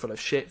 they're full of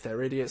shit,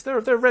 they're idiots. There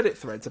are Reddit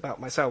threads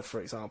about myself, for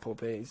example,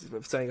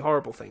 saying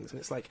horrible things. And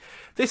it's like,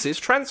 this is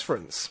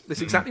transference. This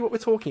is exactly what we're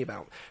talking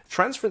about.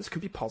 Transference can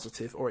be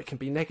positive or it can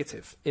be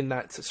negative in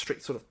that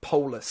strict sort of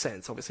polar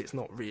sense. Obviously, it's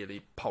not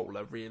really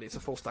polar, really. It's a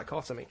false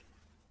dichotomy.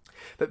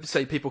 But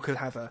say people could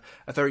have a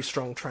very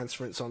strong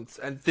transference on,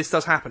 and this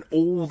does happen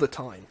all the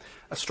time,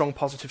 a strong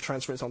positive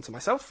transference onto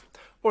myself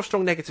or a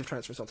strong negative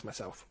transference onto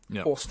myself.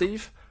 Yep. Or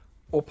Steve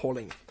or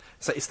Pauline.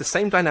 So it's the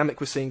same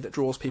dynamic we're seeing that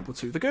draws people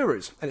to the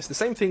gurus. And it's the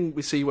same thing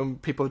we see when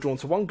people are drawn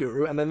to one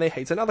guru and then they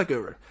hate another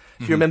guru.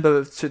 If you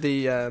remember to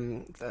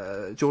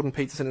the Jordan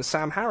Peterson and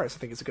Sam Harris, I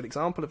think it's a good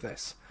example of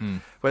this,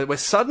 where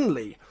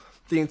suddenly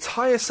the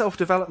entire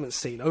self-development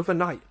scene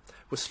overnight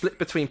was split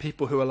between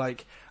people who are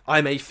like,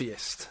 I'm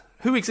atheist,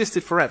 who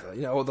existed forever,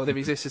 although they've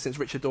existed since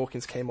Richard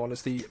Dawkins came on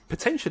as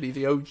potentially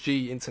the OG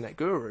internet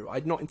guru.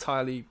 I'm not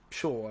entirely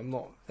sure. I'm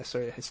not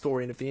necessarily a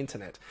historian of the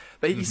internet,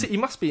 but he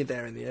must be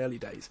there in the early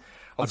days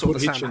on sort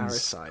of the Sam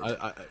Harris side.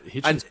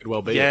 Hitchens could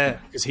well be,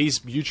 because his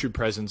YouTube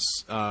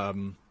presence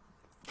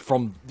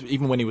from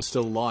even when he was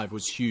still alive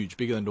was huge,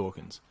 bigger than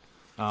Dawkins.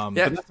 But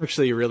that's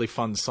actually a really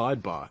fun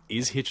sidebar.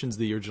 Is Hitchens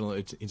the original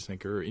internet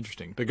guru?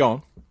 Interesting, but go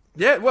on.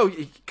 Yeah, well,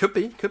 it could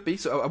be.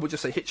 So I would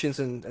just say Hitchens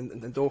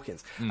and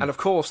Dawkins. And of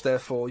course,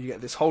 therefore, you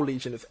get this whole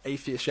legion of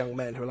atheist young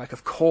men who are like,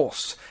 of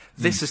course,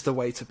 this is the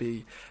way to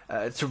be,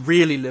 to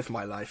really live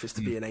my life is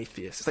to be an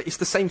atheist. It's like, it's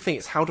the same thing.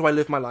 It's how do I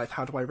live my life?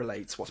 How do I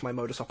relate? What's my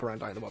modus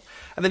operandi in the world?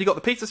 And then you got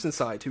the Peterson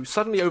side, who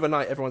suddenly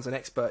overnight everyone's an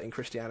expert in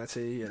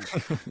Christianity and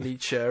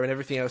Nietzsche and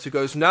everything else, who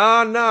goes,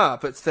 nah,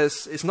 but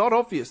it's not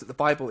obvious that the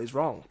Bible is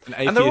wrong.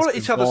 And they're all at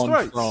each other's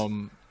throats.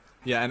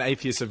 And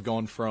atheists have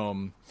gone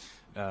from...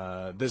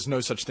 there's no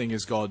such thing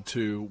as God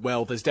to,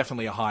 well, there's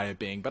definitely a higher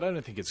being, but I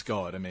don't think it's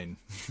God. I mean,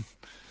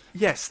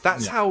 yes,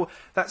 that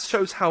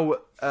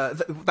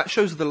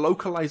shows the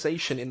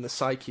localization in the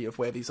psyche of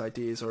where these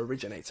ideas are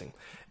originating.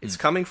 It's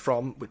coming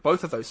from, with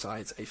both of those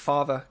sides, a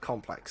father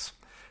complex.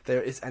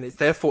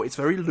 Therefore it's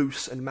very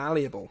loose and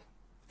malleable,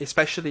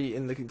 especially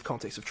in the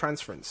context of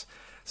transference.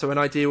 So an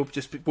idea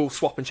will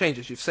swap and change,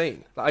 as you've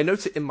seen. Like, I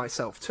note it in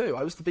myself too.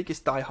 I was the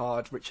biggest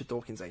diehard Richard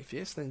Dawkins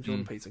atheist. Then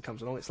Jordan Peterson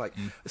comes along. It's like,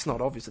 it's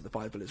not obvious that the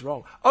Bible is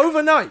wrong.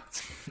 Overnight!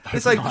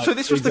 It's like, so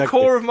this was the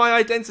core of my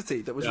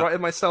identity that was right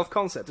in my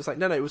self-concept. It's like,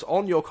 no, it was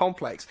on your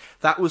complex.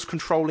 That was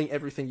controlling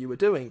everything you were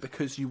doing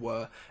because you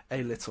were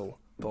a little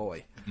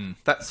boy.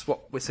 That's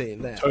what we're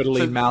seeing there.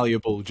 Totally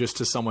malleable, just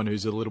to someone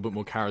who's a little bit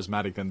more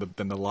charismatic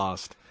than the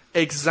last.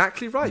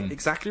 Exactly right,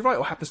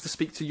 or happens to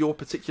speak to your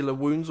particular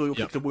wounds or your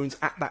particular wounds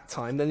at that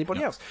time than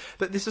anybody else.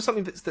 But this is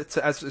something that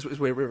as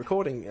we're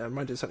recording,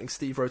 reminded of something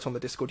Steve wrote on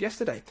the Discord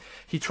yesterday.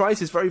 He tries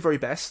his very, very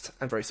best,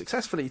 and very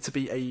successfully, to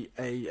be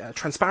a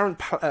transparent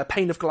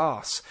pane of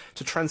glass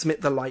to transmit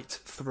the light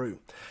through.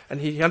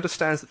 And he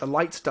understands that the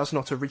light does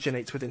not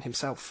originate within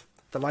himself.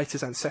 The light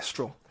is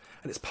ancestral,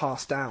 and it's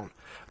passed down.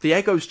 The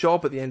ego's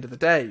job at the end of the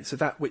day, so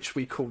that which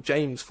we call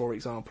James, for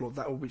example, or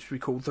that which we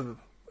call the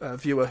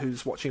viewer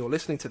who's watching or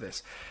listening to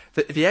this,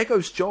 the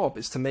ego's job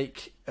is to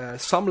make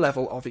some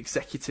level of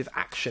executive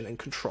action and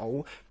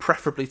control,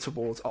 preferably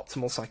towards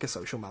optimal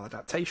psychosocial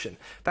maladaptation.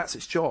 That's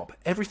its job.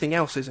 Everything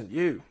else isn't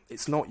you.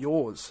 It's not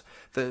yours.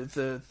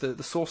 The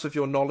source of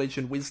your knowledge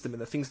and wisdom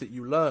and the things that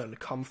you learn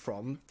come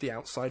from the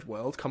outside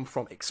world, come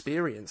from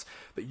experience,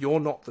 but you're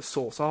not the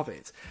source of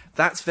it.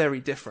 That's very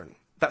different.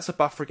 That's a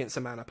buffer against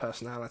a mana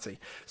personality.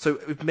 So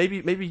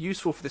maybe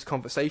useful for this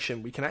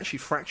conversation, we can actually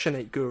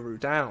fractionate guru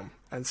down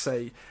and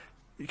say,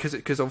 because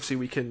obviously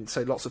we can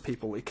say lots of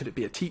people, could it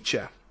be a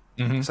teacher?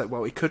 So,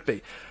 well, it could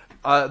be.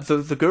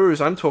 The gurus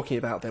I'm talking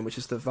about then, which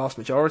is the vast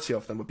majority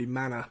of them, would be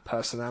mana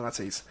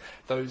personalities.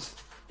 Those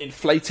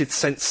inflated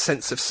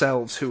sense of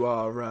selves who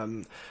are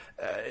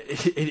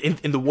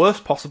in the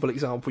worst possible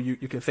example you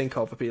can think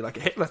of would be like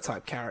a Hitler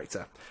type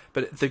character,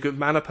 but the good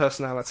manner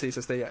personalities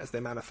as they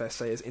manifest,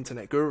 say, as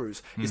internet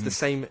gurus, is the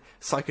same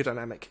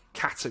psychodynamic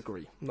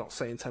category, not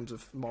say in terms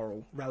of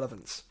moral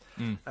relevance.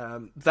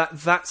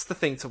 That's the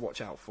thing to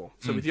watch out for.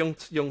 So with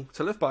Jung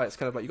to live by, it's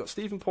kind of like you've got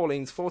Stephen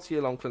Pauline's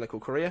 40-year-long clinical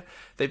career.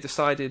 They've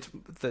decided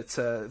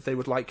that they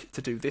would like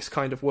to do this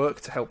kind of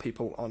work to help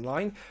people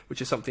online,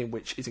 which is something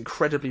which is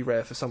incredibly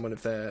rare for someone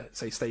of their,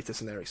 say, status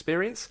and their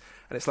experience.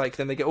 And it's like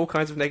then they get all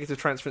kinds of negative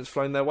transference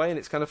flown their way, and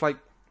it's kind of like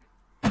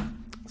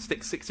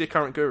stick to your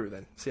current guru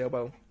then. See how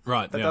well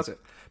that does it.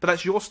 But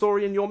that's your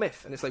story and your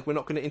myth, and it's like we're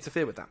not going to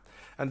interfere with that.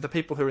 And the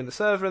people who are in the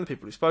server and the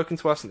people who've spoken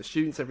to us and the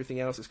students, everything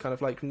else is kind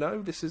of like,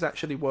 no, this is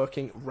actually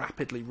working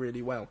rapidly,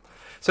 really well.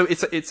 So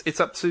it's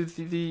up to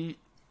the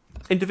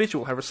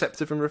individual how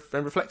receptive and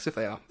reflexive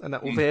they are, and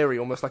that will vary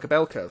almost like a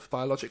bell curve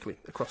biologically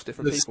across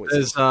different people.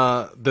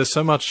 There's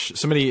so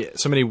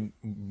many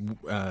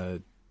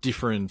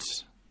different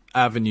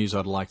avenues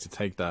I'd like to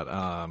take that,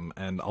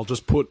 and I'll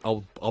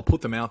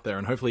put them out there,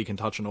 and hopefully you can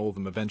touch on all of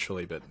them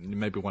eventually, but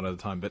maybe one at a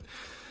time. But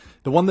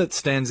the one that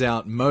stands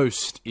out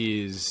most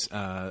is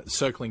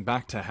circling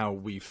back to how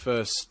we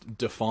first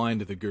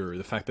defined the guru,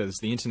 the fact that it's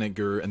the internet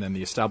guru and then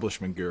the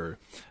establishment guru.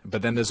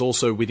 But then there's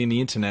also, within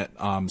the internet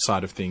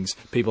side of things,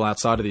 people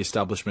outside of the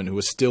establishment who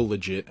are still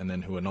legit and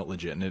then who are not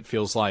legit. And it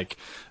feels like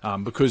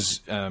because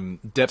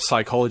depth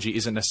psychology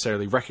isn't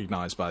necessarily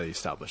recognized by the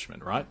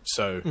establishment, right?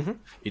 So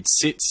it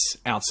sits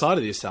outside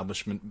of the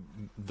establishment,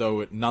 though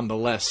it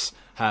nonetheless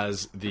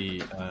has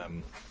the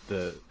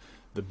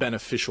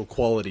beneficial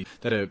quality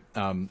that a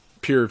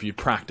peer-reviewed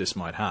practice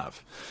might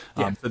have.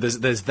 So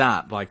there's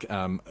that, like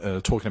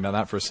talking about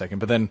that for a second.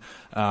 But then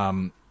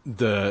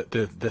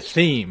the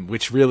theme,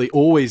 which really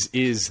always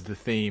is the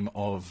theme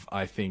of,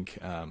 I think,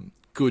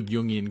 good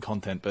Jungian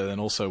content, but then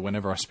also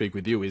whenever I speak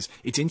with you, is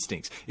it's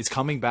instincts. It's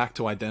coming back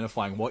to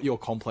identifying what your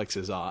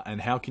complexes are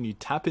and how can you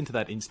tap into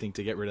that instinct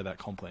to get rid of that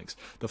complex.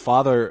 The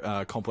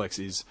father complex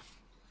is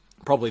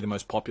probably the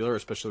most popular,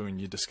 especially when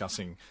you're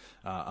discussing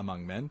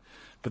among men.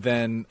 But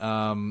then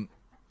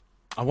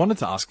I wanted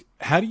to ask,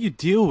 how do you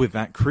deal with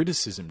that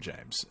criticism,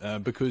 James?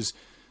 Because,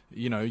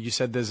 you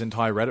said there's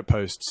entire Reddit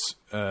posts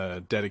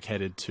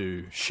dedicated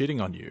to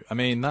shitting on you. I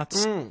mean,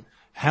 that's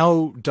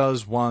how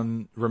does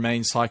one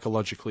remain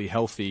psychologically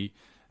healthy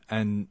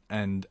and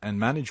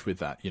manage with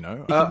that?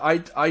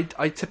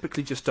 I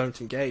typically just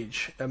don't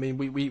engage. I mean,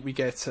 we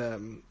get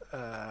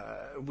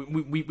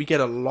we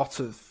get a lot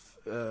of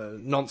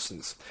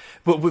nonsense,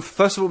 but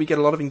first of all, we get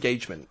a lot of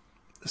engagement.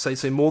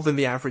 Say more than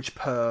the average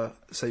per,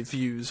 say,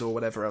 views or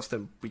whatever else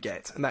that we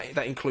get. And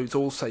that includes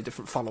all, say,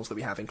 different funnels that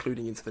we have,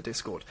 including into the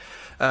Discord.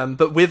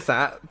 But with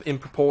that, in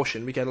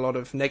proportion, we get a lot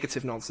of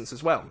negative nonsense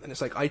as well. And it's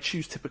like, I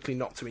choose typically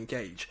not to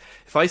engage.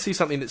 If I see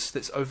something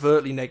that's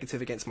overtly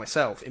negative against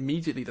myself,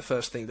 immediately the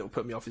first thing that will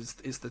put me off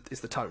is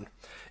the tone.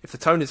 If the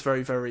tone is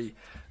very, very,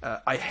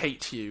 I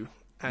hate you,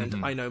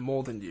 and I know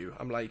more than you,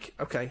 I'm like,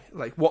 okay,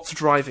 like what's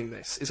driving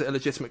this? Is it a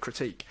legitimate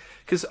critique?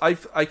 Because I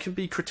can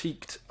be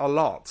critiqued a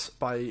lot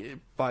by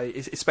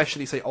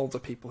especially, say, older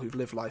people who've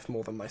lived life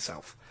more than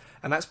myself,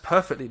 and that's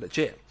perfectly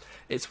legit.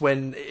 It's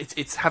when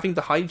it's having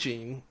the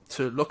hygiene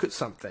to look at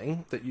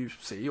something that you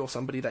see or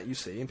somebody that you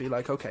see and be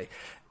like, okay,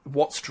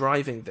 what's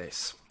driving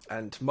this?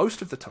 And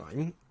most of the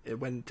time,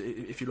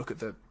 if you look at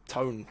the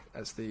tone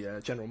as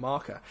the general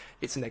marker,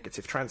 it's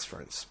negative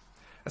transference,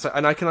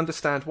 and I can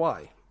understand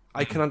why.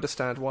 And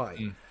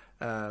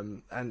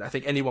I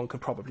think anyone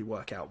can probably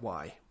work out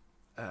why.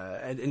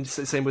 And it's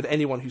the same with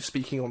anyone who's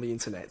speaking on the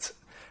internet.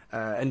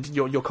 And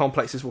your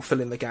complexes will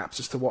fill in the gaps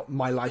as to what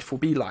my life will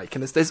be like.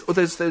 And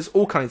there's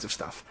all kinds of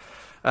stuff.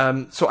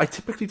 So I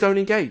typically don't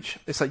engage.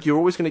 It's like you're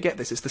always going to get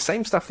this. It's the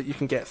same stuff that you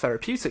can get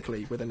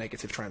therapeutically with a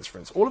negative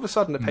transference. All of a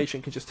sudden, a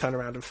patient can just turn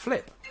around and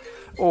flip.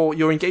 Or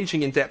you're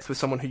engaging in depth with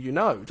someone who you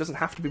know. It doesn't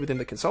have to be within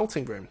the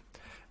consulting room.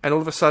 And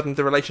all of a sudden,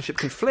 the relationship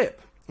can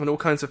flip. And all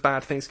kinds of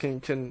bad things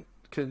can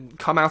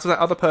come out of that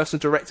other person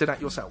directed at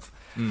yourself.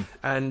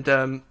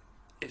 And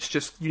it's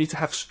just, you need to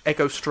have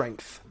ego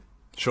strength.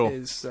 Sure.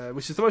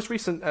 Which is the most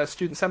recent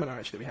student seminar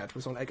actually that we had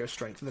was on ego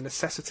strength and the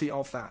necessity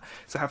of that,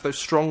 to have those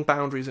strong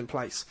boundaries in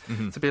place,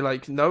 to be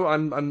like, no,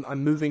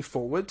 I'm moving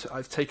forward.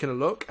 I've taken a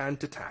look and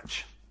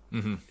detach.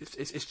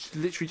 It's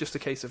literally just a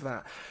case of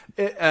that.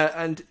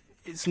 And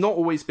it's not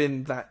always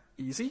been that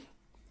easy.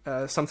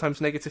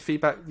 Sometimes negative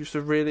feedback used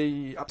to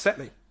really upset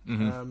me.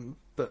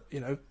 But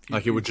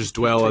like it would just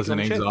dwell as an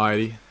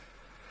anxiety.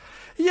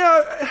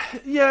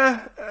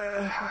 Yeah.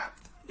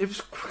 It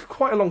was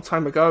quite a long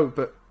time ago,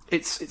 but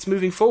it's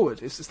moving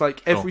forward. It's just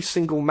like every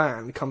single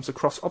man comes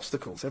across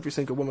obstacles. Every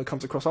single woman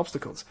comes across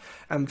obstacles,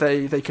 and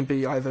they can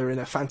be either in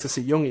a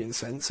fantasy Jungian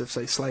sense of,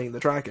 say, slaying the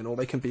dragon, or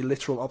they can be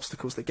literal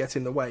obstacles that get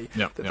in the way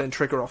then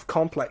trigger off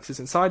complexes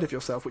inside of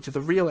yourself, which are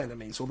the real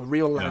enemies or the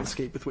real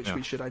landscape with which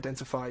we should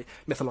identify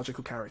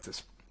mythological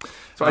characters.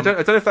 So I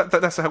don't know if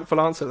that's a helpful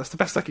answer. That's the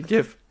best I could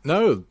give.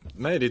 No,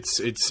 mate,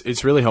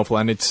 it's really helpful,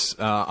 and it's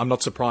I'm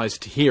not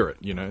surprised to hear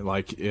it.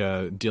 Like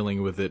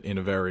dealing with it in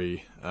a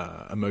very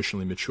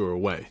emotionally mature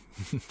way.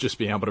 Just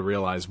being able to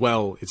realize,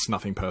 well, it's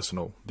nothing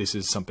personal. This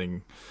is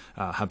something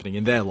happening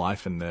in their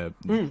life, and they're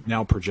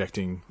now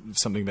projecting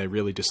something they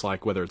really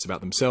dislike, whether it's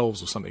about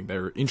themselves or something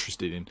they're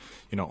interested in,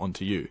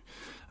 onto you.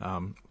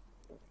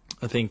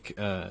 I think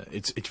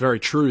it's very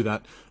true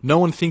that no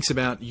one thinks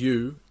about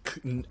you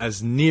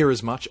as near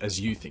as much as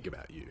you think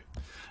about you.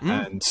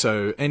 And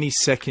so any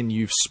second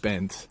you've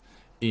spent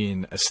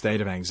in a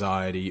state of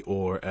anxiety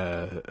or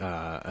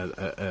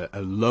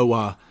a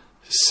lower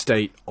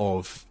state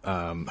of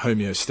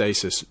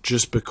homeostasis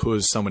just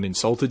because someone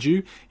insulted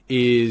you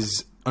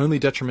is only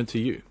detriment to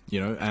you,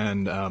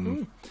 and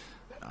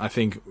I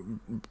think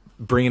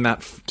bringing that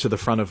to the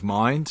front of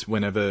mind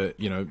whenever,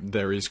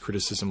 there is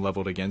criticism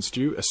leveled against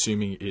you,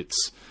 assuming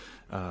it's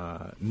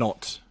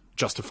not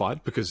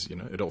justified, because,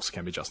 it also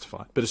can be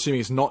justified, but assuming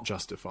it's not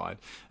justified,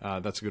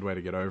 that's a good way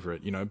to get over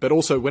it, but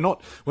also we're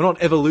not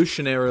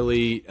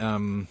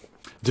evolutionarily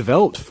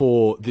developed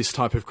for this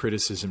type of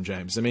criticism,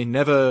 James. I mean,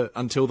 never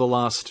until the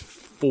last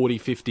 40,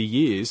 50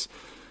 years,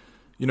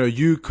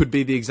 you could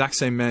be the exact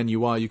same man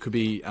you are. You could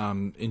be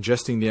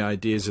ingesting the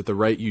ideas at the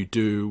rate you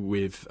do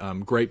with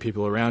great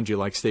people around you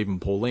like Steve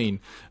and Pauline.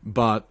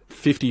 But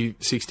 50,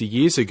 60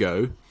 years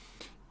ago,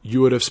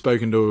 you would have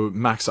spoken to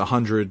max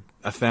 100,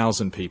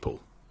 1,000 people.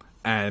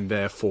 And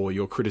therefore,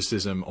 your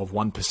criticism of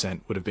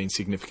 1% would have been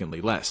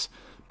significantly less.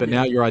 But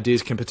now your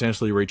ideas can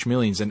potentially reach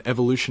millions. And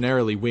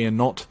evolutionarily, we are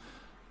not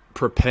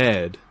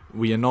prepared.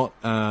 We are not.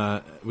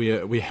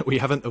 We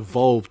haven't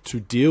evolved to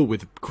deal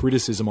with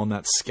criticism on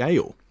that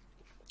scale,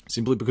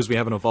 simply because we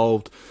haven't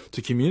evolved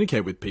to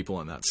communicate with people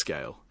on that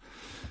scale.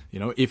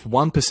 If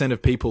 1%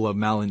 of people are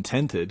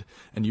malintended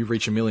and you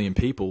reach 1 million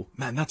people,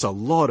 man, that's a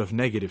lot of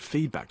negative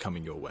feedback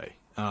coming your way.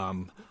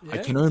 I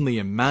can only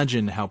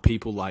imagine how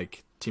people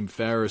like Tim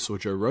Ferriss or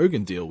Joe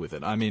Rogan deal with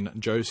it. I mean,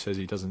 Joe says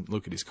he doesn't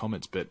look at his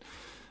comments, but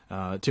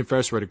Tim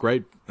Ferriss wrote a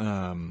great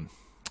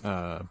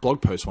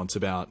blog post once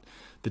about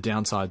the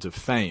downsides of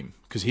fame,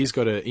 because he's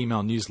got an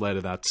email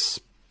newsletter that's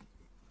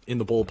in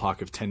the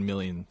ballpark of 10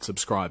 million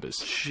subscribers.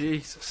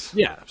 Jesus.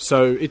 Yeah,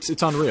 so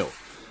it's unreal.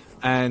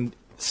 And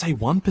say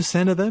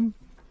 1% of them?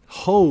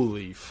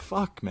 Holy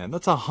fuck, man.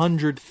 That's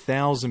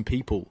 100,000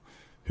 people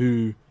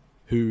who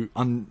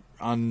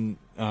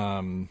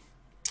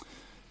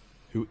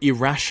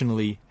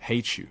irrationally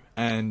hate you.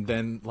 And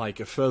then like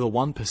a further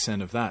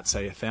 1% of that,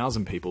 say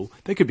 1,000 people,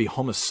 they could be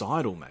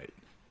homicidal, mate.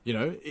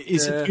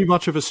 Is it too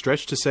much of a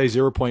stretch to say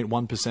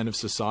 0.1% of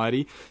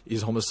society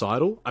is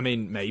homicidal? I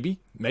mean, maybe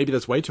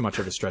that's way too much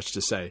of a stretch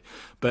to say,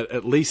 but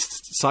at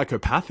least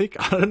psychopathic.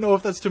 I don't know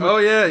if that's too much. Oh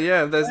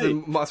yeah.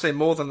 I'd say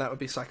more than that would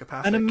be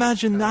psychopathic. And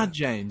imagine that,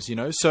 James.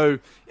 So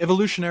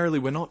evolutionarily,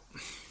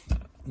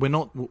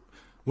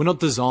 we're not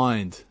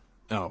designed.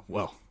 Oh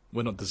well,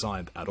 we're not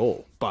designed at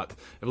all. But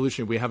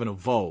evolutionarily, we haven't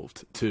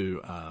evolved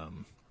to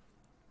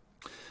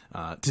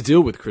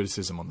deal with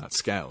criticism on that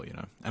scale,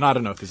 And I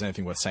don't know if there's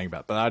anything worth saying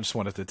about it, but I just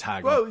wanted to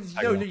tag. Well,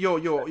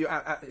 you're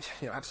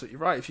absolutely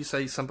right. If you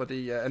say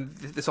somebody, and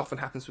this often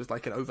happens with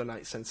like an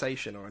overnight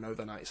sensation or an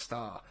overnight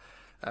star,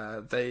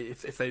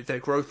 if their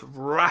growth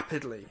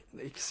rapidly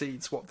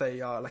exceeds what they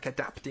are like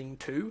adapting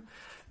to,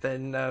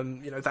 then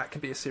that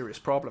can be a serious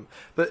problem.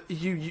 But the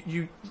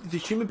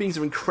human beings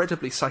are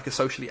incredibly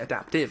psychosocially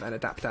adaptive and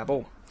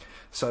adaptable.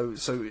 So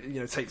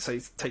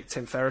take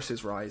Tim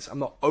Ferriss's rise. I'm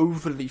not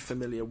overly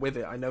familiar with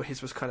it. I know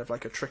his was kind of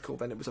like a trickle,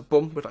 then it was a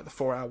boom with like the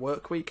 4-hour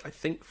work week, I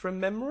think, from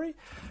memory.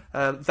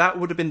 That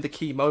would have been the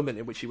key moment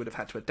in which he would have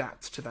had to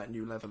adapt to that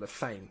new level of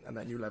fame and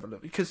that new level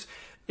of, because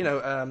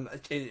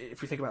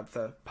if we think about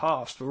the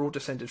past, we're all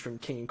descended from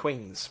king and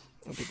queens,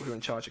 and people who are in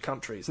charge of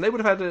countries, and they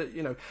would have had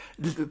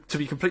to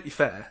be completely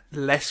fair,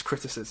 less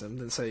criticism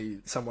than say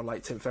someone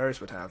like Tim Ferriss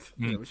would have.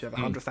 Which you have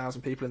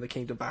 100,000 people in the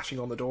kingdom bashing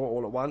on the door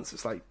all at once.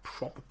 It's like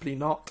probably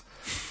not.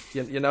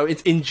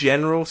 It's in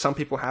general, some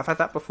people have had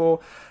that before,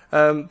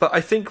 but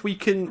I think we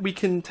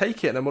can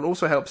take it. And what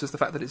also helps is the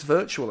fact that it's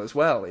virtual as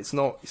well. It's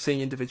not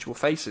seeing individual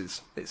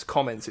faces, it's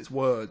comments, it's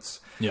words,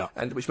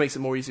 and which makes it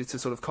more easy to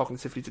sort of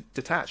cognitively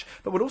detach.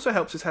 But what also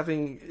helps is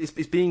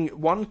being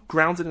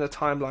grounded in a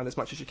timeline as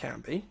much as you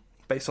can be,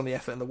 based on the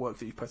effort and the work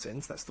that you put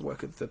in. So that's the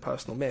work of the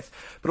personal myth.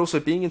 But also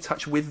being in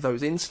touch with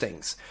those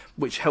instincts,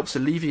 which helps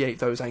alleviate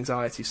those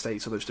anxiety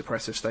states or those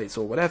depressive states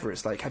or whatever.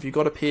 It's like, have you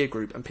got a peer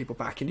group and people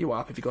backing you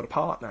up? Have you got a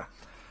partner?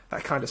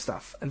 That kind of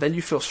stuff. And then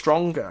you feel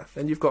stronger.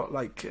 Then you've got,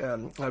 like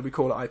we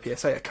call it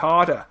IPSA, a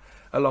cadre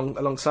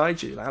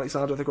alongside you, like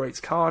Alexander the Great's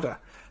cadre.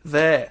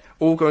 There,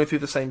 all going through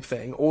the same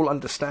thing, all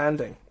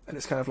understanding. And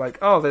it's kind of like,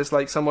 oh, there's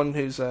like someone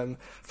who's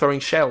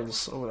throwing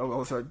shells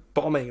or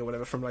bombing or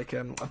whatever from like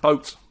a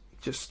boat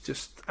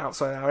just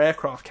outside our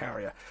aircraft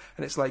carrier,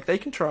 and it's like they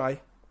can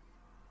try.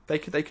 The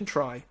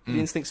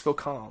instincts feel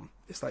calm.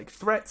 It's like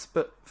threats,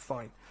 but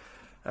fine.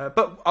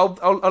 But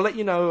I'll let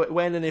you know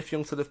when and if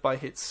Jung to Live By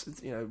hits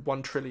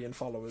 1 trillion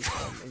followers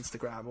on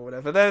Instagram or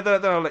whatever.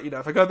 Then I'll let you know.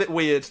 If I go a bit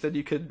weird, then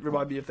you could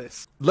remind me of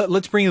this.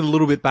 Let's bring it a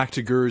little bit back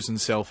to gurus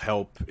and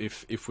self-help,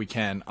 if we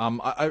can.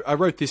 I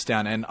wrote this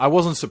down, and I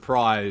wasn't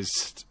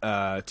surprised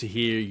to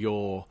hear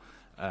your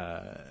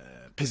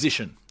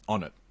position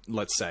on it.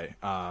 Let's say,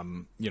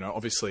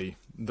 obviously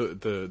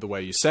the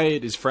way you say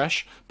it is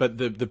fresh, but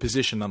the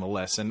position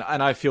nonetheless. And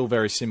I feel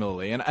very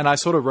similarly. And I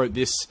sort of wrote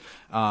this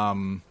as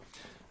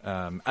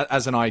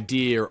an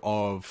idea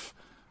of,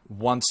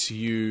 once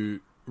you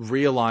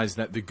realize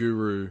that the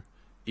guru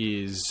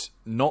is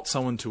not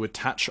someone to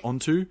attach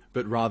onto,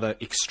 but rather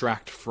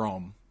extract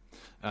from,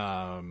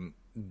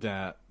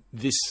 that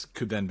this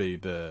could then be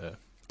the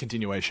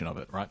continuation of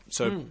it, right?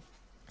 So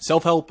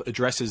self-help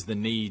addresses the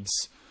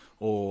needs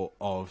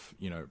of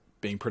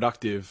being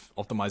productive,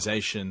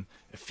 optimization,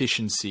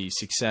 efficiency,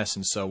 success,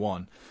 and so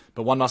on.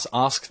 But one must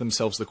ask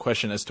themselves the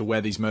question as to where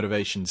these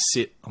motivations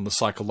sit on the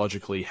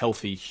psychologically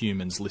healthy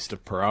human's list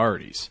of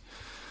priorities.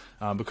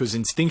 Because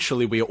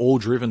instinctually we are all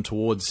driven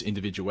towards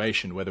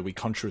individuation, whether we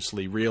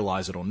consciously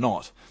realize it or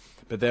not.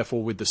 But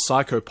therefore, with the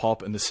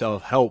psychopop and the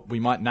self-help, we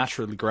might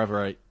naturally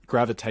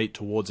gravitate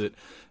towards it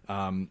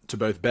to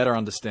both better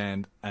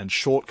understand and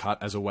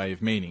shortcut as a way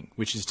of meaning,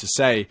 which is to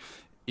say,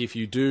 if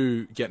you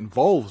do get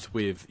involved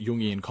with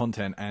Jungian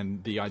content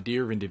and the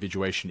idea of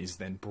individuation is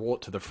then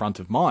brought to the front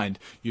of mind,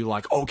 you're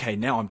like, okay,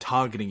 now I'm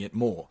targeting it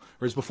more.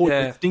 Whereas before,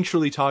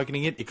 instinctually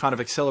targeting it, it kind of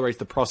accelerates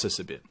the process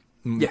a bit.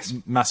 Yes.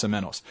 Más o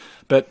menos.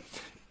 But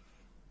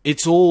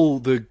it's all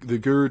the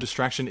guru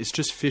distraction. It's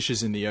just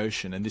fishes in the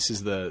ocean. And this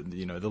is the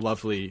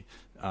lovely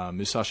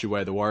Musashi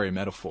Way, the warrior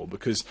metaphor,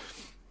 because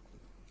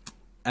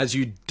as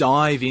you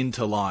dive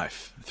into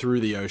life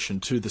through the ocean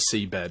to the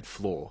seabed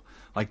floor,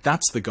 like,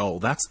 that's the goal.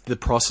 That's the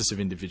process of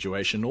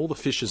individuation. All the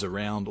fishes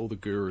around, all the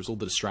gurus, all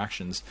the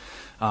distractions,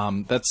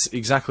 that's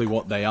exactly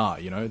what they are.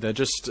 They're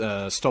just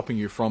stopping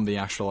you from the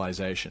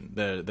actualization.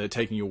 They're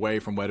taking you away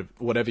from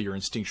whatever your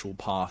instinctual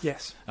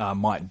path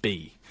might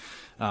be.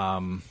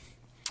 You're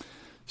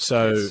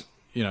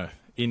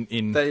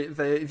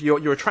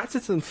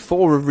attracted to them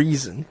for a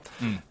reason,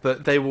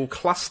 but they will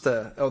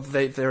cluster, or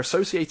they're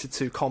associated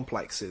to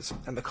complexes,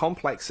 and the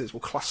complexes will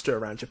cluster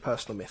around your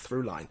personal myth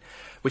through line,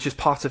 which is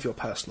part of your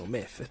personal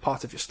myth, it's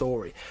part of your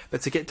story.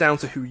 But to get down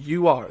to who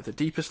you are at the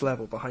deepest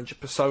level behind your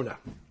persona,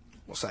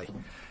 we'll say,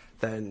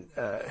 then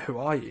who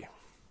are you?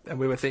 And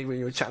we were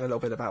chatting a little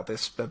bit about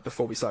this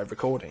before we started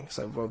recording.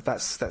 So, well,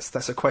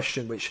 that's a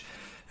question which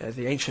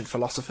the ancient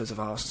philosophers have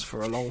asked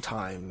for a long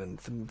time, and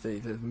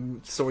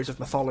the stories of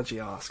mythology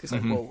ask. It's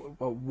like,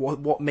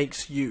 what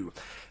makes you?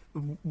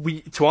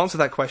 To answer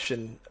that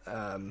question,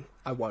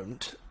 I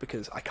won't,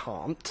 because I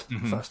can't.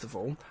 First of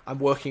all, I'm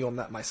working on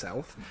that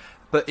myself.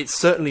 But it's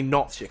certainly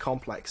not your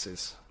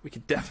complexes. We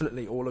could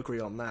definitely all agree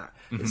on that.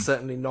 It's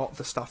certainly not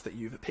the stuff that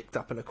you've picked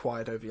up and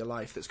acquired over your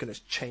life that's going to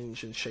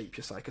change and shape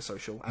your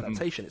psychosocial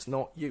adaptation. It's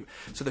not you.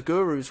 So the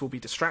gurus will be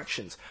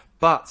distractions,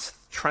 but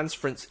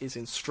transference is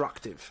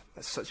instructive.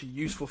 That's such a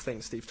useful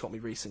thing Steve taught me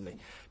recently.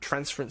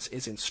 Transference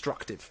is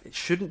instructive. It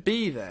shouldn't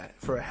be there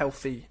for a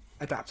healthy,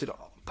 adapted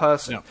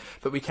person,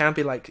 but we can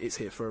be like, it's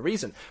here for a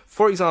reason.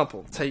 For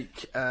example,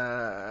 take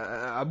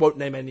I won't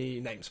name any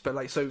names, but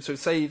like, so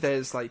say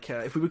there's like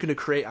if we were going to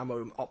create our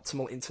own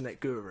optimal internet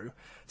guru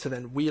to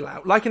then wheel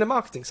out, like in a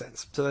marketing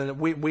sense, to then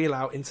wheel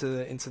out into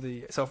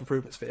the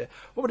self-improvement sphere,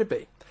 what would it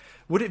be?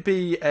 Would it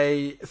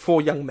be for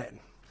young men?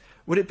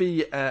 Would it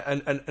be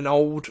an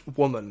old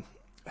woman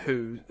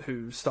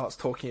who starts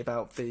talking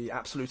about the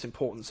absolute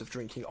importance of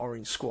drinking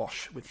orange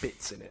squash with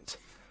bits in it?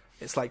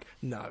 It's like,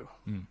 no.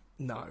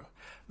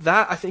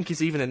 That, I think,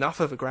 is even enough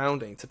of a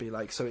grounding to be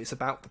like, so it's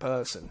about the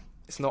person.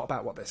 It's not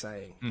about what they're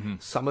saying.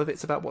 Some of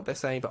it's about what they're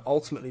saying, but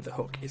ultimately the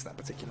hook is that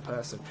particular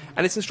person.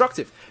 And it's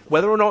instructive.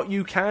 Whether or not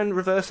you can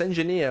reverse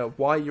engineer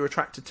why you're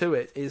attracted to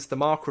it is the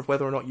marker of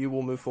whether or not you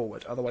will move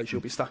forward. Otherwise,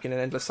 you'll be stuck in an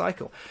endless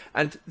cycle.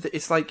 And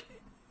it's like,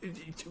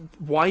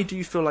 why do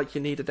you feel like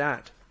you need a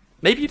dad?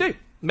 Maybe you do.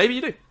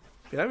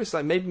 It's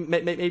like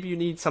maybe you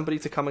need somebody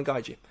to come and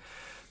guide you.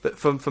 But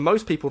for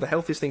most people, the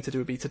healthiest thing to do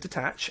would be to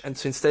detach, and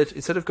to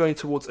instead of going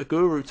towards a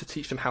guru to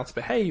teach them how to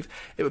behave,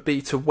 it would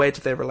be to wed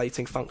their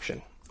relating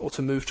function, or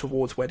to move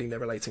towards wedding their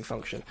relating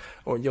function,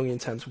 or in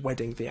Jungian terms,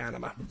 wedding the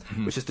anima,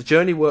 which is the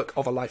journey work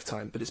of a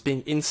lifetime, but it's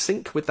being in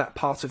sync with that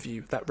part of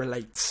you that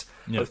relates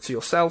both to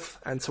yourself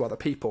and to other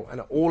people,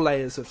 and at all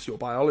layers of your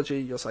biology,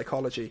 your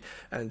psychology,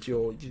 and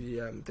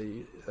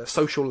the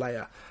social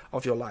layer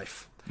of your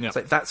life. It's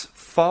like, that's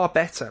far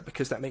better,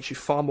 because that makes you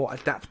far more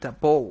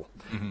adaptable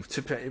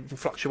to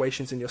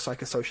fluctuations in your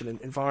psychosocial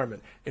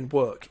environment, in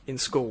work, in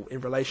school, in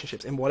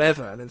relationships, in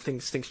whatever, and then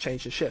things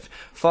change and shift.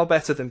 Far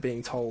better than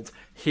being told,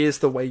 here's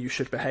the way you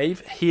should behave,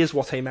 here's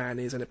what a man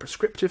is, in a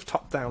prescriptive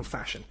top-down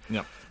fashion.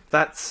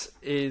 That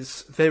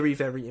is very,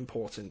 very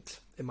important,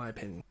 in my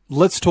opinion.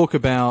 Let's talk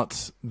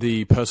about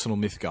the personal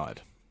myth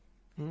guide.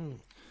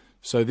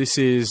 So this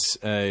is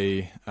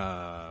a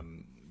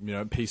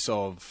piece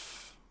of,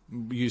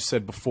 you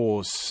said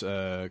before,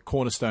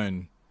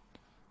 cornerstone.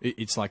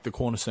 It's like the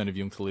cornerstone of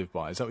Jung to live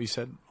by. Is that what you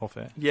said off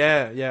air?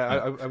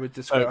 Yeah. I would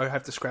describe. I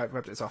have described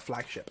it as our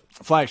flagship.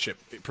 Flagship,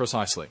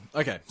 precisely.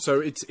 Okay, so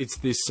it's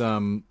this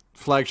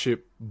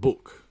flagship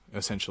book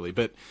essentially,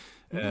 but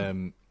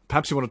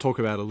perhaps you want to talk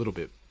about it a little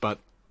bit. But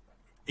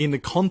in the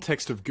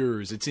context of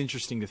gurus, it's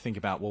interesting to think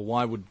about, well,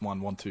 why would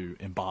one want to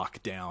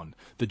embark down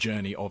the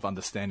journey of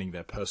understanding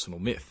their personal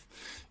myth?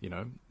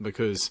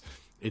 Because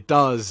it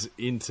does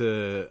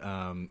intersect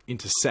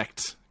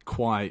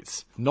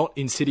quite, not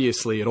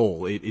insidiously at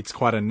all. It's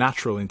quite a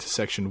natural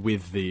intersection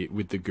with the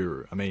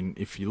guru. I mean,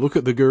 if you look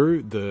at the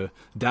guru, the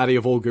daddy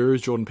of all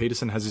gurus, Jordan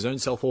Peterson, has his own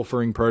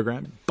self-authoring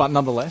program, but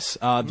nonetheless,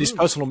 this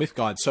personal myth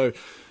guide. So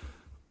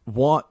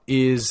what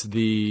is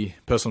the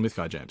personal myth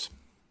guide, James?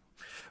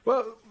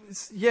 Well,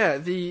 yeah,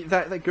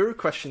 that guru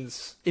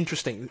question's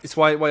interesting. It's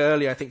why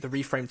earlier I think the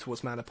reframe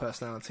towards man of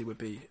personality would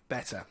be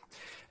better,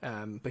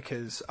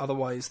 because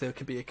otherwise there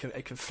could be a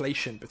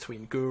conflation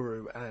between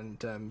guru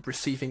and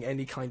receiving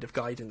any kind of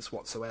guidance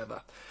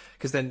whatsoever.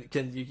 Because then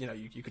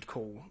you could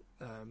call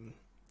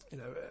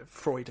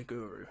Freud a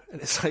guru,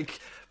 and it's like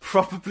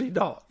probably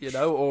not,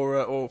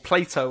 or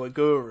Plato a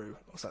guru,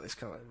 or something. This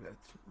kind of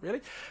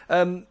really.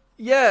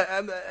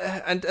 Yeah,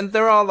 and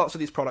there are lots of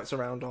these products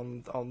around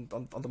on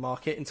the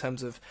market in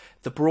terms of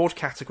the broad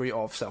category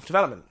of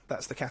self-development.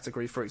 That's the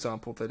category, for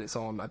example, that it's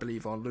on, I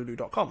believe, on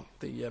lulu.com.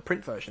 The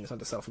print version is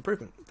under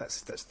self-improvement.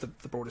 That's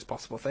the broadest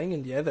possible thing.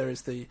 And yeah, there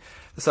is the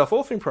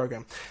self-authoring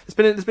program.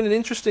 There's been an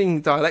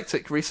interesting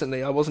dialectic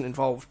recently. I wasn't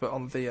involved, but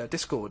on the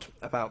Discord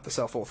about the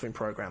self-authoring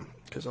program,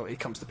 because it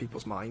comes to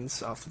people's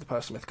minds after the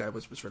Personal Myth Guide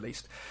was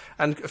released.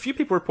 And a few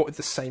people reported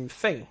the same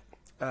thing.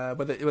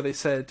 Where they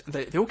said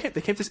they came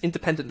to this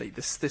independently.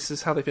 This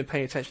is how they've been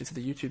paying attention to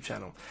the YouTube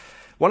channel.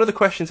 One of the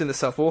questions in the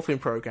self-authoring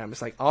program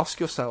is like, ask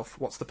yourself,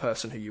 what's the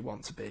person who you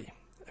want to be?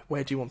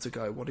 Where do you want to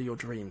go? What are your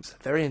dreams?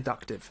 Very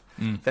inductive,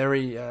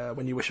 very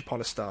When You Wish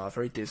Upon a Star,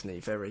 very Disney,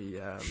 very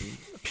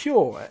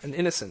pure and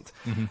innocent.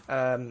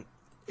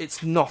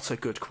 It's not a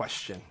good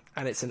question,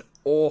 and it's an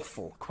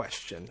awful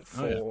question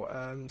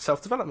for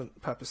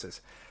self-development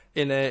purposes.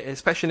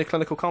 Especially in a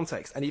clinical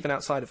context, and even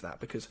outside of that,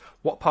 because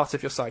what part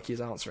of your psyche is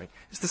answering?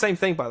 It's the same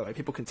thing, by the way.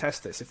 People can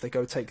test this if they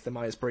go take the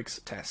Myers-Briggs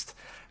test,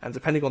 and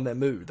depending on their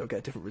mood, they'll get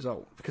a different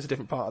result, because a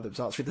different part of them is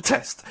answering the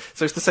test.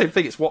 So it's the same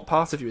thing. It's what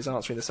part of you is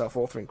answering the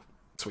self-authoring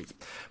suite.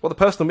 What the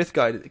Personal Myth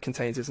Guide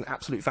contains is an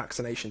absolute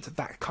vaccination to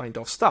that kind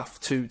of stuff,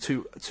 to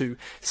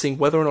seeing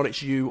whether or not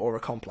it's you or a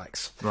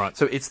complex. Right.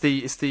 So it's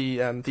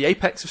the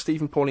apex of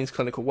Stephen Pauline's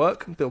clinical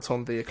work, built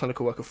on the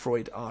clinical work of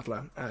Freud,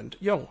 Adler, and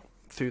Jung,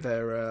 through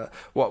their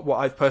what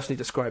I've personally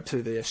described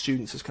to the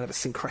students as kind of a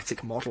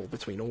syncretic model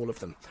between all of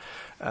them,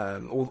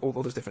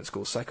 all those different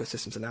schools,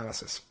 psychosystems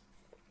analysis.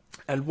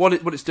 And what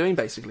it's doing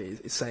basically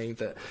is saying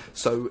that,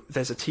 so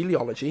there's a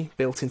teleology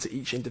built into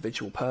each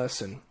individual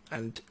person,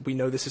 and we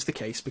know this is the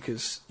case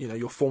because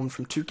you're formed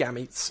from two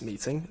gametes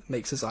meeting,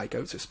 makes a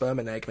zygote, so sperm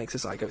and egg makes a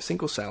zygote,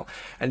 single cell,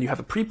 and you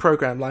have a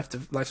pre-programmed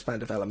lifespan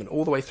development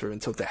all the way through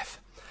until death.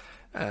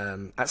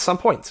 At some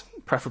point,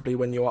 preferably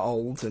when you are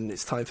old and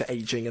it's time for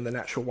aging and the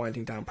natural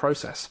winding down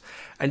process.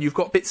 And you've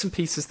got bits and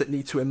pieces that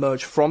need to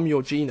emerge from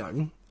your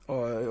genome,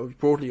 or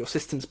broadly your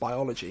system's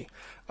biology,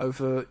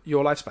 over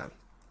your lifespan.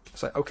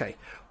 So, okay,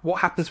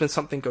 what happens when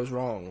something goes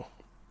wrong?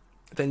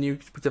 Then you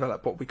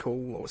develop what we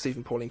call, or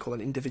Stephen Pauline called,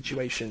 an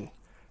individuation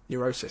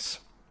neurosis.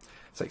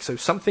 It's like, so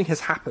something has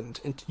happened,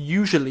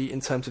 usually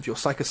in terms of your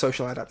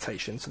psychosocial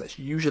adaptation, so that's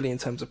usually in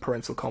terms of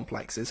parental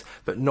complexes,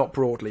 but not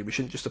broadly. We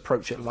shouldn't just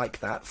approach it like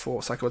that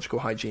for psychological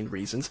hygiene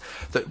reasons,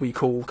 that we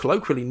call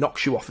colloquially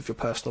knocks you off of your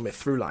personal myth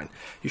through line.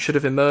 You should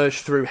have emerged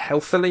through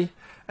healthily,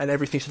 and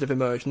everything should have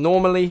emerged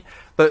normally,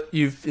 but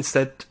you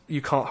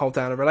can't hold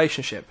down a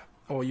relationship,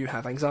 or you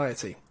have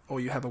anxiety,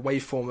 or you have a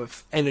waveform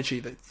of energy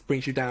that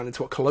brings you down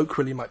into what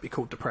colloquially might be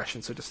called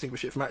depression, so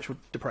distinguish it from actual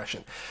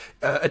depression.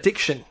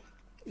 Addiction.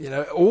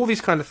 All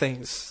these kind of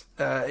things,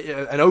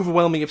 an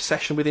overwhelming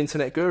obsession with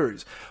internet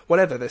gurus,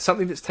 whatever. There's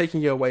something that's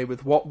taking you away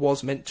with what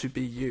was meant to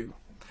be you.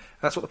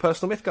 That's what the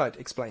Personal Myth Guide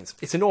explains.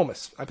 It's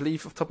enormous. I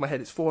believe, off the top of my head,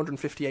 it's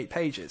 458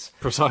 pages.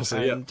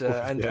 Precisely,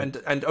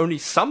 and only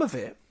some of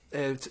it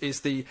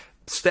is the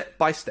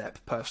step-by-step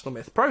personal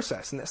myth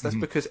process. And that's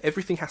because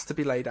everything has to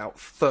be laid out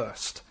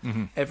first.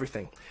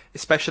 Everything.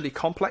 Especially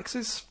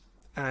complexes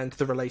and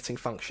the relating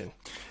function.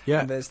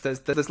 Yeah. And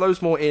there's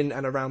loads more in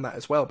and around that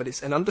as well, but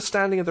it's an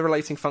understanding of the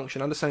relating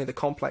function, understanding the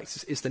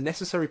complex is the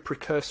necessary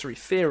precursory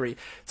theory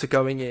to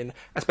going in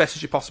as best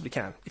as you possibly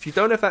can. If you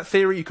don't have that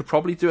theory, you could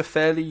probably do a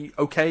fairly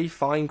okay,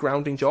 fine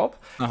grounding job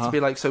to be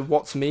like, so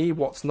what's me,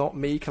 what's not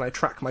me, can I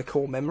track my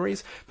core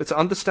memories? But to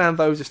understand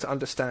those is to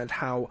understand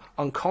how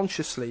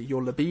unconsciously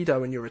your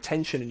libido and your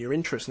attention and your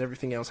interest and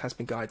everything else has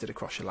been guided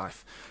across your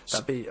life.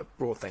 That'd be a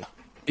broad thing.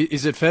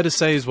 Is it fair to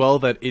say as well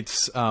that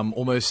it's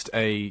almost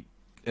a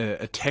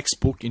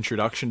textbook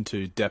introduction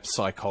to depth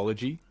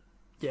psychology?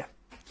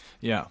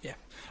 Yeah.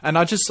 And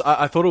I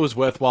thought it was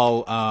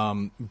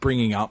worthwhile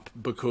bringing up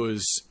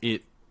because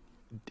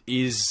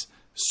it's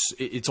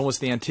almost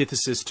the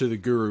antithesis to the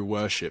guru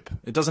worship.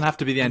 It doesn't have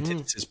to be the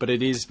antithesis, but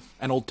it is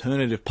an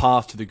alternative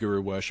path to the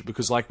guru worship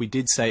because, like we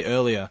did say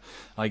earlier,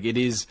 like it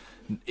is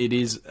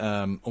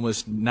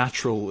almost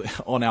natural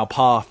on our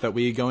path that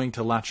we are going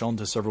to latch on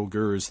to several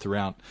gurus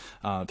throughout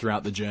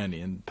the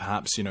journey, and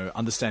perhaps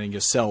understanding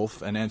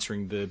yourself and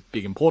answering the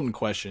big important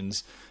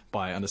questions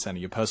by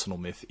understanding your personal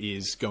myth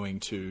is going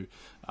to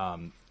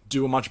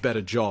do a much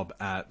better job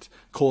at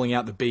calling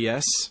out the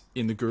BS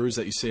in the gurus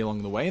that you see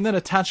along the way, and then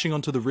attaching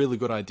onto the really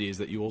good ideas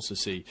that you also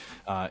see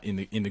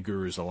in the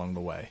gurus along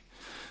the way.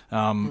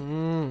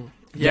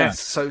 Yes.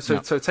 So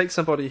take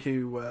somebody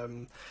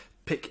who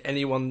pick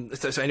anyone.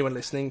 So anyone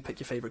listening, pick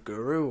your favorite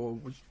guru or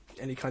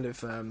any kind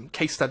of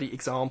case study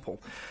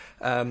example,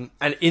 and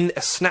in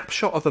a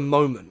snapshot of a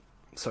moment.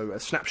 So a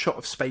snapshot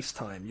of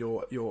space-time,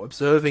 you're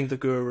observing the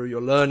guru, you're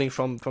learning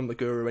from the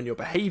guru, and your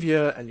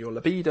behavior and your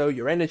libido,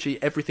 your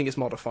energy, everything is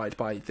modified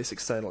by this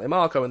external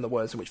imago and the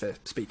words in which they're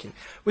speaking,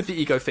 with the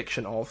ego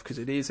fiction of, because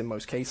it is in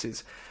most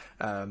cases,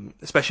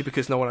 especially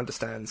because no one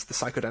understands the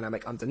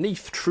psychodynamic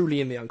underneath, truly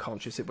in the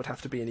unconscious, it would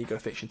have to be an ego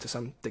fiction to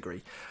some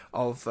degree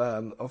of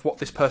what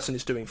this person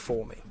is doing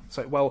for me.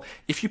 So, well,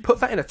 if you put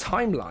that in a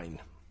timeline,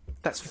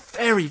 that's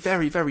very,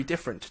 very, very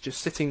different to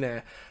just sitting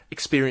there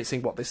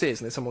experiencing what this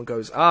is. And then someone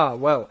goes,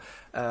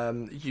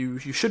 you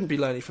shouldn't be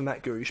learning from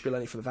that guru, you should be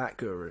learning from that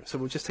guru. So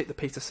we'll just take the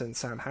Peterson,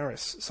 Sam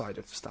Harris side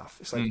of stuff.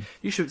 It's like,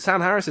 Sam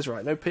Harris is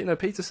right, no,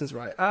 Peterson's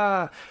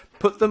right.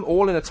 Put them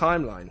all in a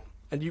timeline.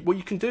 And what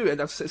you can do, and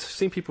I've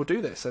seen people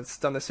do this, I've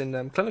done this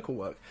in clinical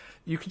work,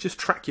 you can just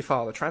track your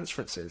father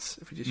transferences,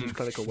 if we just use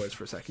clinical words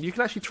for a second. You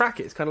can actually track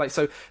it. It's kind of like,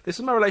 so this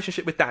is my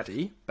relationship with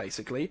daddy,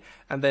 basically,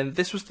 and then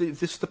this was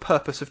the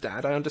purpose of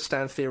dad. I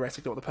understand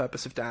theoretically what the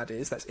purpose of dad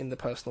is. That's in the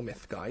personal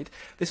myth guide.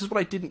 This is what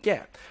I didn't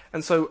get.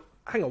 And so,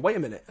 hang on, wait a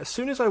minute. As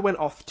soon as I went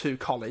off to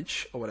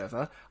college, or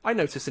whatever, I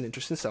noticed an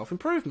interest in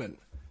self-improvement.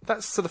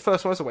 That's so the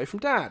first one I was away from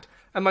dad.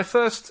 And my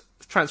first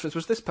transference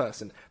was this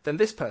person, then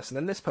this person,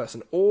 then this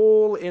person,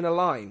 all in a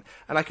line.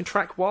 And I can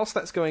track whilst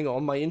that's going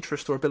on, my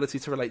interest or ability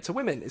to relate to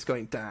women is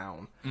going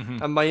down.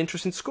 And my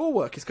interest in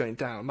schoolwork is going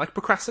down. My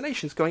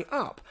procrastination is going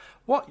up.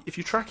 What if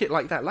you track it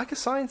like that, like a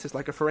scientist,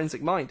 like a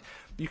forensic mind,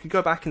 you can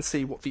go back and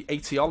see what the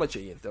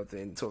etiology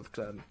in sort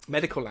of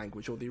medical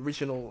language, or the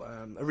original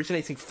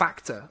originating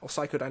factor or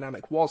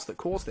psychodynamic was that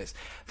caused this.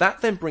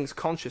 That then brings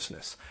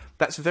consciousness.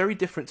 That's very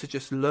different to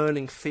just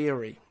learning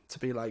theory, to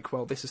be like,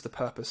 well, this is the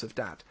purpose of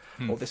dad,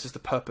 or this is the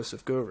purpose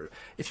of guru.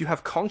 If you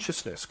have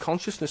consciousness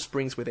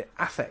brings with it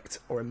affect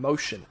or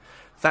emotion.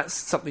 That's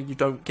something you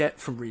don't get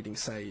from reading,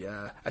 say,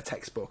 a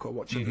textbook or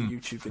watching a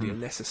YouTube video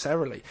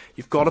necessarily.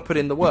 You've got to put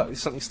in the work.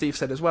 It's something Steve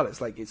said as well. It's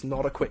like, it's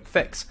not a quick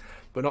fix.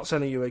 We're not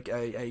selling you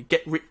a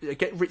get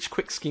rich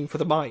quick scheme for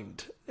the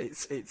mind.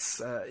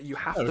 It's you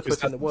have to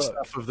put in the work. That's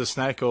the stuff of the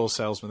snake oil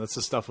salesman. That's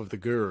the stuff of the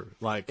guru.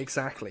 Like,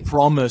 exactly.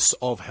 Promise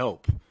of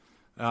help.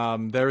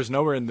 There is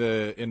nowhere in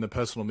the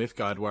personal myth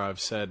guide where I've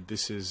said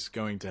this is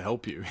going to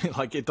help you.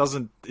 Like, it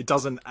doesn't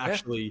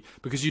actually,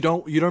 because you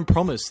don't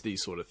promise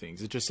these sort of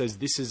things. It just says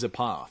this is a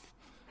path.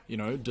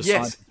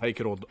 Decide to take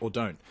it or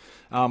don't.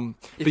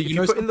 If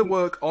you put in the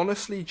work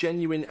honestly,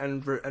 genuine,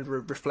 and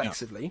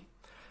reflexively,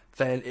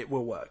 then it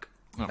will work.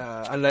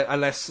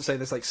 Unless, say,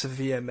 there's like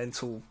severe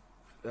mental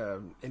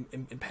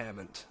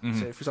impairment.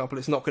 So, for example,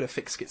 it's not going to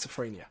fix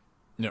schizophrenia.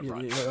 Yeah,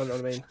 right. You know what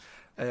I mean?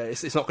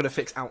 It's not going to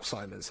fix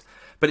Alzheimer's,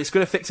 but it's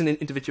going to fix an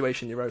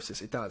individuation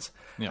neurosis. It does.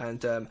 Yeah.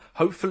 And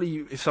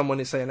hopefully, if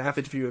someone is, say, an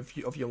avid viewer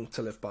of Jung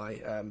to live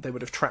by, they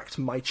would have tracked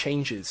my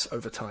changes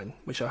over time,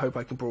 which I hope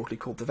I can broadly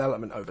call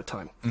development over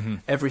time.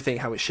 Everything,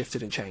 how it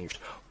shifted and changed.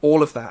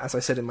 All of that, as I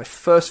said in my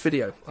first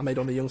video I made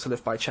on the Jung to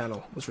live by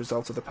channel, was a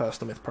result of the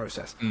personal myth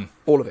process.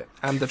 All of it,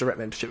 and the direct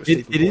mentorship with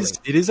Stephen Pauling.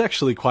 It is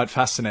actually quite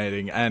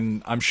fascinating,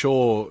 and I'm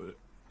sure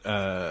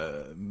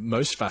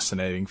most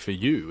fascinating for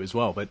you as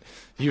well. But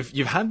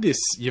you've had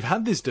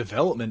this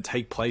development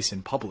take place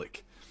in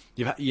public.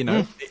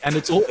 And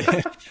it's all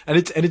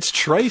and it's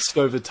traced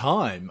over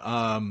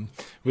time,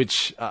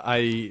 which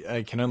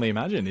I can only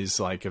imagine is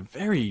like a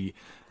very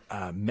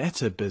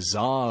meta,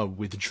 bizarre,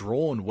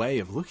 withdrawn way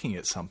of looking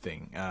at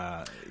something.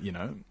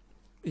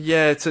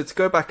 Yeah, to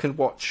go back and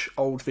watch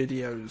old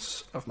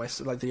videos of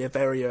like the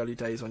very early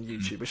days on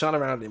YouTube, which aren't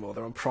around anymore.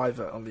 They're on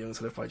private on the Jung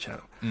to Live by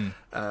channel.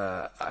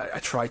 I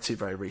tried to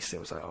very recently.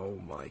 I was like,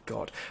 oh my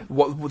god!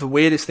 What the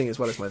weirdest thing as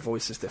well is my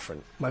voice is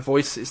different. My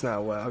voice is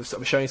now. I was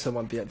showing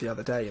someone the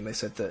other day, and they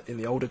said that in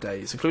the older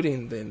days, including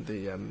in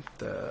the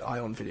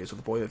Ion videos or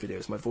the Boyo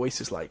videos, my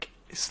voice is like,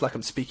 it's like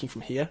I'm speaking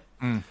from here,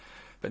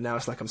 but now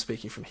it's like I'm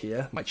speaking from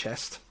here, my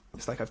chest.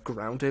 It's like I've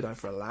grounded,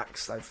 I've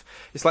relaxed,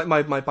 it's like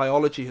my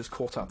biology has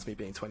caught up to me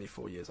being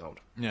 24 years old.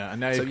 Yeah,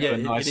 and now you've got a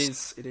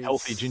nice,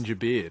 healthy ginger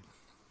beard.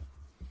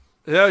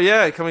 Oh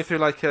yeah, coming through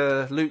like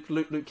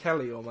Luke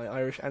Kelly or my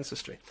Irish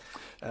ancestry.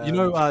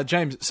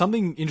 James,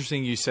 something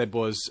interesting you said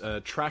was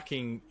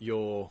tracking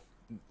your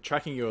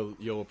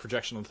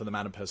projection onto the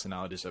man of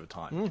personalities over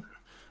time.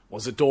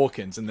 Was it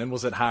Dawkins, and then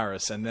was it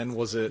Harris, and then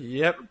was it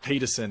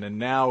Peterson, and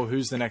now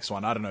who's the next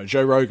one? I don't know,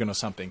 Joe Rogan or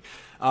something.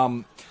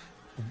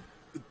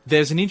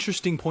 There's an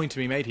interesting point to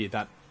be made here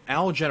that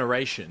our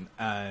generation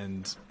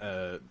and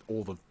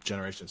all the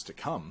generations to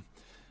come,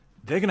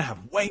 they're going to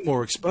have way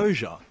more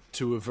exposure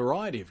to a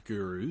variety of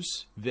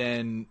gurus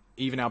than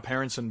even our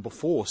parents and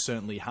before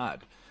certainly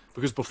had.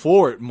 Because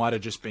before it might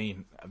have just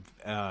been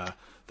the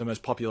the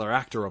most popular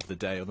actor of the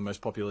day or the most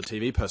popular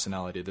TV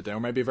personality of the day, or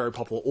maybe a very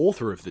popular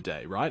author of the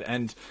day, right?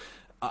 And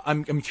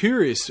I'm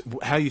curious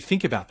how you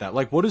think about that.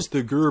 Like, what does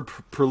the guru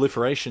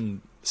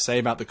proliferation say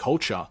about the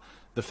culture?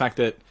 The fact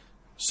that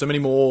so many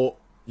more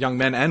young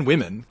men and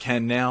women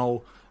can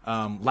now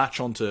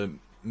latch onto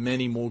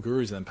many more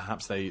gurus than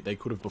perhaps they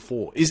could have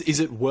before. Is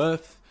it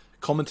worth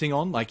commenting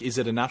on? Like, is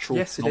it a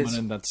natural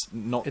phenomenon that's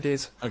not... It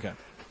is. Okay.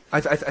 I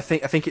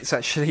think it's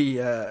actually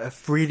a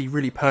really,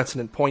 really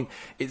pertinent point.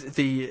 It's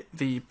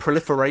the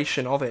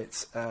proliferation of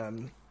it.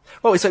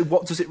 Well, it's like,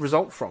 what does it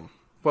result from?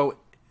 Well,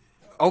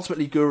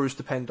 ultimately, gurus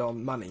depend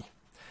on money.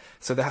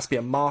 So there has to be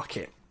a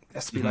market. It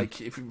has to be like,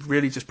 if we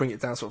really just bring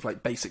it down sort of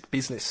like basic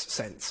business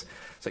sense.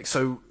 It's like,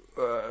 so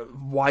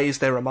why is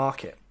there a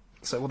market?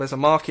 So, well, there's a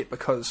market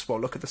because, well,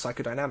 look at the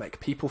psychodynamic.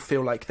 People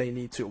feel like they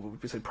need to,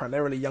 we say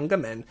primarily younger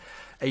men,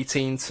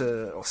 18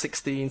 to, or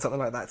 16, something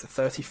like that, to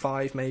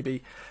 35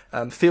 maybe,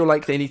 feel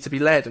like they need to be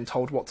led and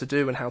told what to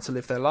do and how to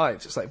live their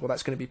lives. It's like, well,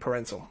 that's going to be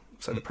parental.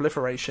 So the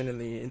proliferation and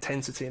the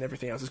intensity and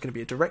everything else is going to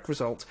be a direct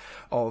result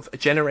of a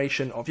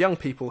generation of young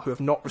people who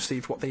have not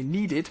received what they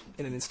needed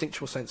in an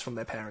instinctual sense from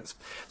their parents.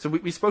 So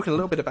we've spoken a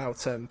little bit about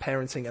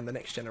parenting and the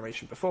next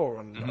generation before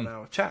on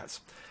our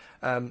chats.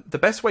 The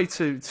best way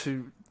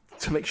to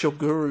make sure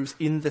gurus,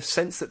 in the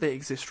sense that they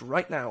exist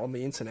right now on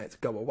the internet,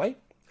 go away,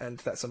 and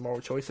that's a moral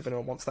choice if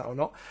anyone wants that or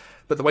not.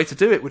 But the way to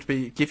do it would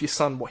be give your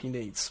son what he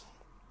needs.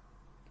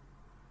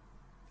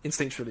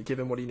 Instinctually, give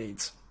him what he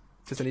needs.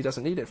 Because then he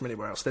doesn't need it from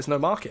anywhere else. There's no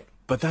market.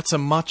 But that's a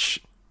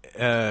much...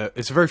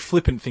 it's a very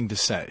flippant thing to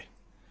say.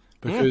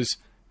 Because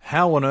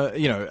how on earth...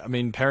 You know, I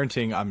mean,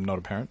 parenting... I'm not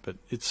a parent, but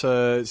it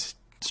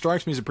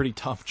strikes me as a pretty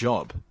tough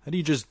job. How do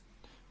you just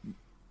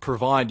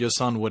provide your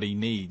son what he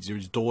needs, or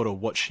his daughter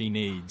what she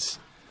needs,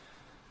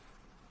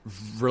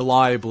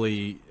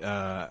 reliably,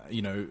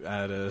 you know,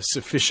 at a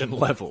sufficient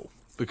level?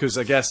 Because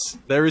I guess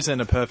there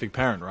isn't a perfect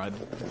parent, right?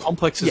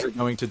 Complexes are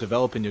going to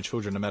develop in your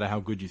children no matter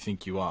how good you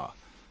think you are.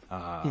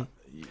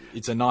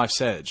 It's a knife's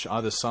edge.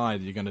 Either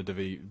side, you're going to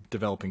be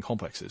developing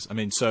complexes. I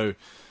mean, so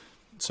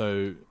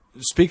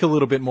speak a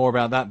little bit more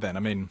about that then. I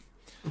mean,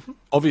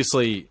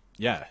 obviously,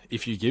 yeah,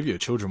 if you give your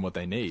children what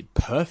they need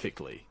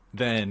perfectly,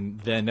 then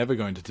they're never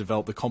going to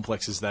develop the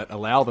complexes that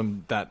allow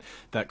them, that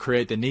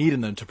create the need in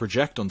them to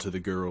project onto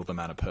the guru or the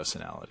man of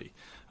personality.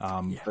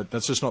 But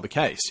that's just not the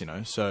case, you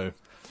know. So,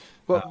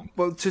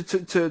 well, to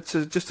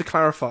just to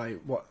clarify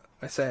what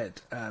I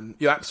said,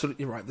 you're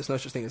absolutely right. There's no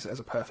such thing as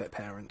a perfect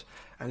parent,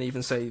 and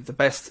even say the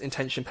best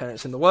intentioned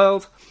parents in the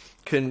world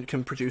can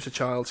produce a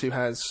child who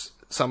has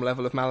some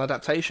level of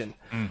maladaptation,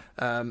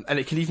 and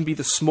it can even be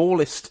the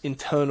smallest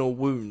internal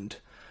wound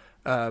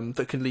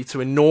that can lead to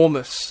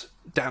enormous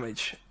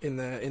damage in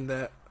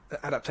their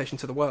adaptation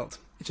to the world.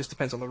 It just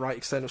depends on the right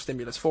external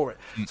stimulus for it.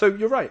 So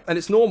you're right, and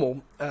it's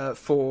normal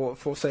for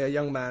say a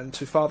young man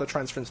to father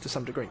transference to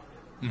some degree.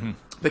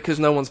 Because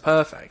no one's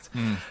perfect.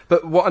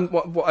 But what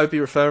I'd be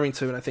referring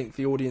to, and I think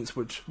the audience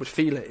would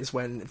feel it, is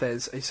when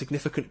there's a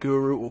significant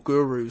guru or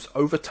gurus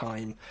over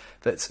time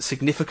that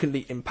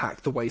significantly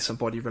impact the way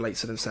somebody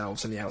relates to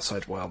themselves in the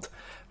outside world,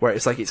 where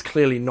it's like it's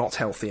clearly not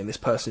healthy, and this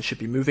person should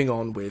be moving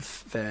on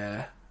with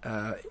their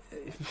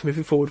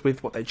moving forward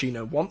with what their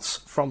genome wants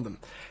from them.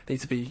 They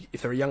need to be,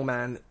 if they're a young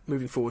man,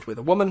 moving forward with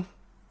a woman,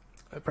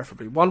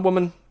 preferably one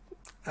woman,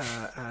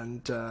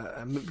 and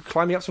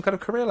climbing up some kind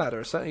of career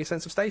ladder, certainly a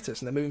sense of status,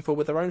 and they're moving forward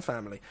with their own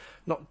family,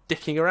 not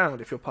dicking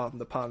around, if you'll pardon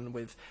the pun,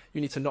 with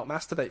you need to not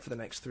masturbate for the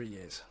next 3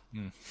 years.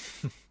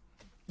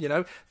 You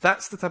know,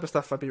 that's the type of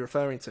stuff I'd be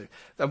referring to.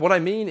 And what I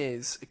mean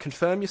is,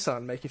 confirm your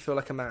son, make him feel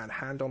like a man,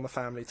 hand on the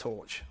family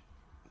torch,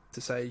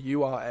 to say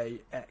you are a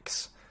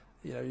X.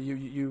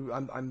 You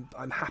know,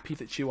 I'm happy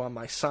that you are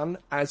my son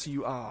as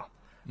you are,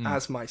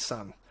 as my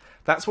son.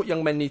 That's what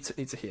young men need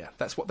to hear.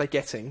 That's what they're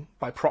getting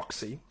by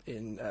proxy,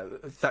 in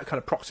that kind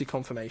of proxy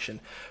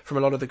confirmation from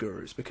a lot of the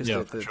gurus. Because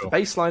the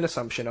baseline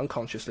assumption,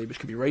 unconsciously, which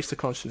can be raised to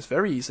consciousness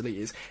very easily,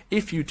 is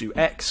if you do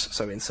X,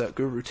 so insert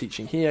guru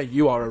teaching here,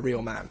 you are a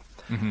real man.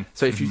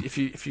 So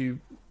if you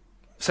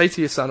say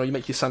to your son, or you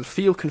make your son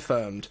feel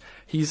confirmed,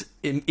 he's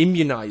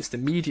immunized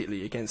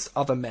immediately against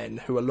other men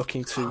who are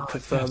looking to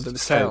confirm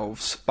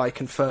themselves by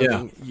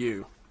confirming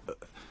you.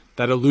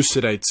 That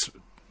elucidates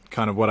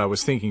kind of what I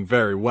was thinking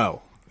very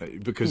well.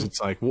 Because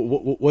it's like,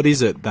 what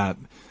is it that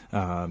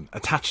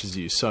attaches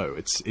you? So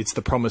it's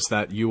the promise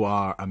that you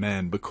are a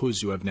man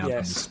because you have now done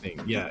this thing.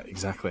 Yeah,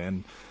 exactly.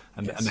 And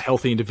a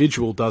healthy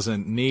individual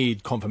doesn't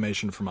need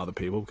confirmation from other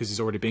people because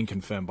he's already been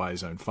confirmed by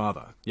his own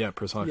father. Yeah,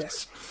 precisely.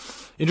 Yes.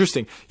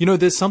 Interesting. You know,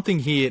 there's something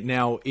here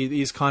now. It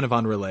is kind of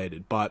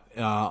unrelated, but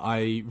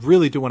I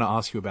really do want to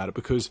ask you about it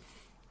because,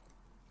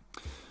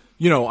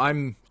 you know,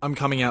 I'm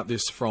coming at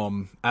this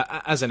from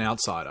as an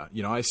outsider.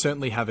 You know, I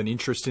certainly have an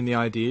interest in the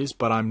ideas,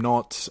 but I'm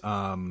not,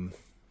 I'm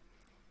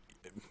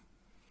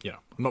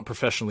not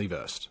professionally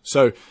versed.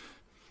 So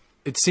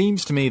it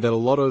seems to me that a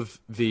lot of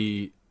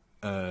the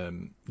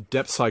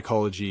depth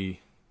psychology,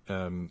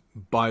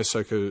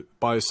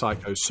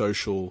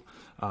 biopsychosocial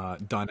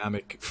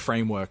dynamic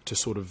framework to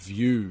sort of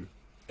view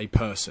a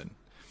person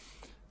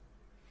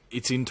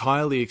it's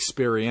entirely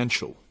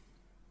experiential,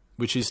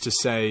 which is to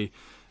say,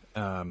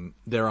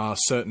 there are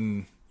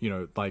certain,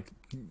 like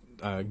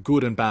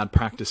good and bad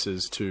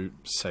practices to,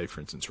 say,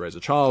 for instance, raise a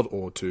child,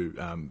 or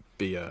to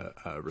be a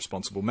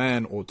responsible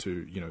man, or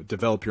to,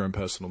 develop your own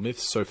personal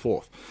myths, so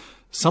forth.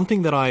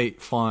 Something that I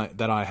find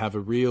that I have a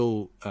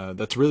real,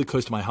 that's really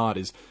close to my heart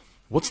is,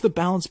 what's the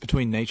balance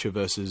between nature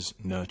versus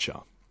nurture?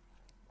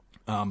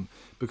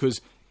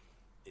 Because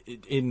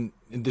in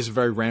this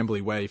very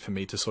rambly way for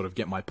me to sort of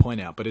get my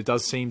point out, but it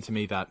does seem to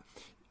me that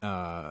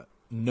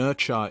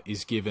nurture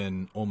is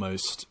given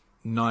almost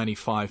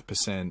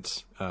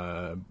 95%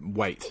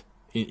 weight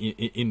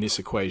in this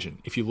equation,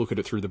 if you look at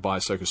it through the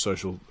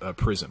biopsychosocial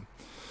prism.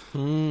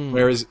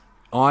 Whereas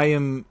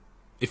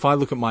if I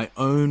look at my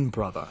own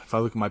brother, if I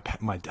look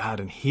at my dad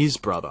and his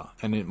brother,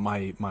 and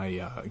my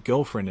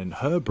girlfriend and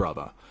her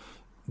brother,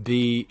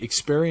 the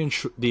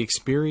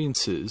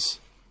experiences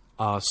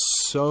are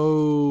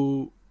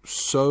so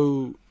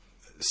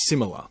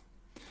similar,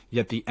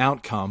 yet the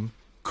outcome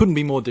couldn't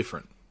be more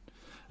different.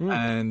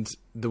 And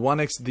the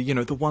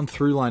one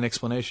through line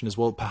explanation is,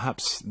 well,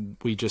 perhaps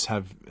we just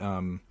have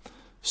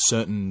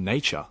certain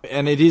nature,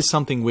 and it is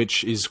something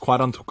which is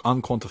quite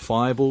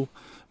unquantifiable,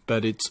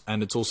 but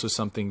it's also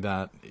something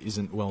that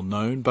isn't well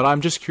known. But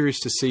I'm just curious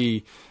to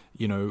see,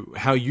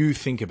 how you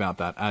think about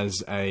that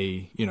as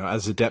a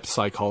depth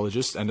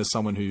psychologist and as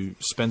someone who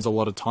spends a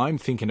lot of time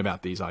thinking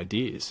about these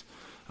ideas.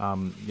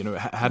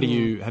 How do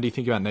you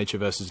think about nature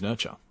versus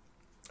nurture?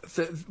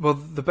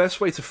 The best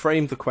way to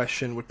frame the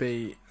question would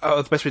be,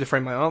 the best way to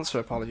frame my answer,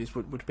 apologies,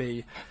 would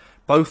be,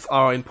 both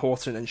are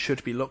important and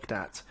should be looked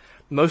at.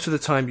 Most of the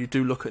time you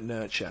do look at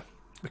nurture,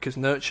 because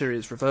nurture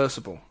is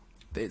reversible.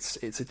 It's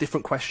a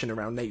different question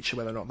around nature,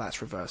 whether or not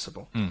that's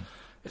reversible.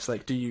 It's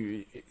like,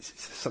 you've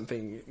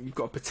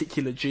got a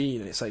particular gene,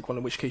 and it's like, well,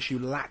 in which case you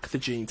lack the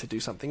gene to do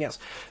something else.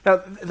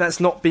 Now, that's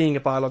not being a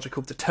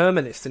biological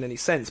determinist in any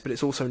sense, but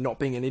it's also not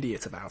being an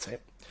idiot about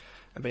it.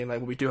 And being like,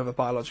 well, we do have a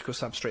biological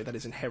substrate that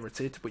is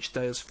inherited, which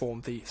does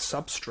form the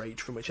substrate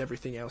from which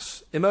everything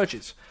else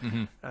emerges.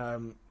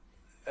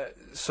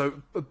 So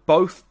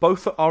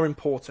both are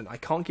important. I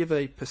can't give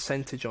a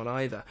percentage on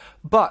either.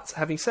 But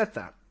having said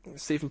that,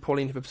 Steve and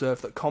Pauline have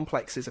observed that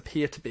complexes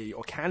appear to be,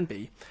 or can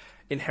be,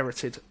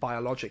 inherited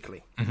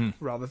biologically,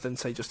 rather than,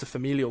 say, just a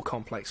familial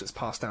complex that's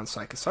passed down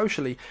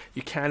psychosocially.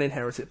 You can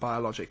inherit it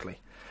biologically.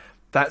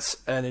 That's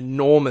an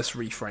enormous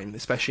reframe,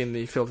 especially in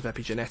the field of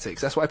epigenetics.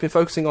 That's what I've been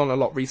focusing on a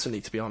lot recently,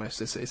 to be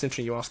honest. It's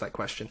interesting you asked that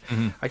question.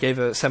 I gave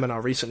a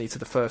seminar recently to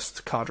the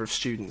first cadre of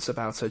students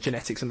about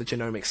genetics and the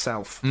genomic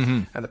self,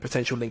 and the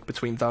potential link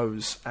between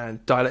those,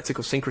 and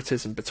dialectical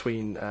syncretism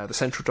between the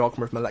central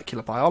dogma of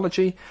molecular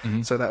biology.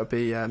 So that would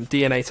be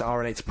DNA to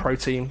RNA to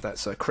protein.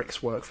 That's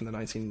Crick's work from the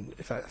I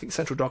think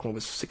central dogma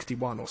was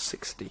 61 or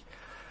 60.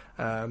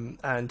 And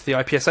the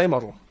IPSA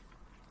model.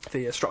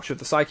 The structure of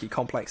the psyche,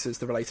 complexes,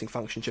 the relating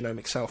function,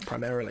 genomic self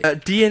primarily.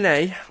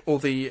 DNA, or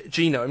the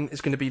genome, is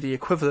going to be the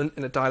equivalent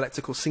in a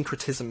dialectical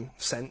syncretism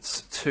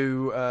sense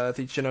to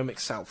the genomic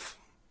self.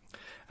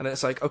 And then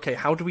it's like, okay,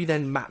 how do we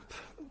then map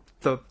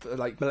the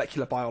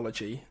molecular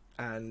biology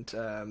and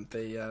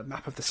the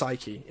map of the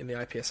psyche in the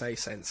IPSA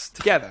sense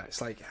together? It's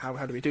like,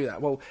 how do we do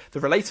that? Well, the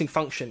relating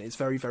function is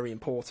very, very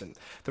important.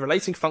 The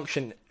relating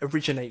function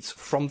originates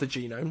from the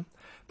genome,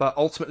 but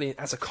ultimately,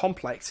 as a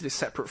complex, it is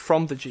separate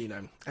from the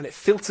genome, and it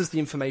filters the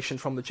information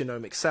from the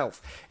genomic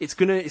self. It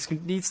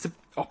needs to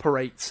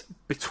operate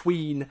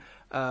between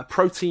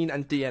protein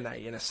and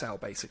DNA in a cell,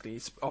 basically.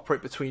 It's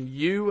operate between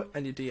you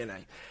and your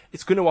DNA.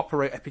 It's going to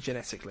operate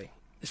epigenetically.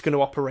 It's going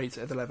to operate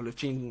at the level of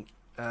gene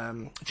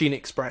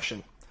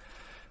expression.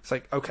 It's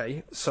like,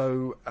 okay,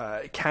 so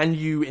can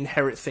you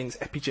inherit things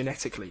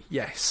epigenetically?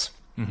 Yes.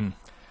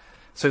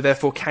 So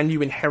therefore, can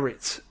you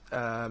inherit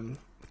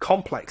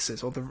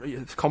complexes, or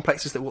the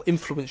complexes that will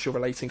influence your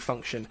relating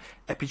function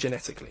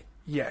epigenetically?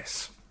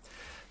 Yes.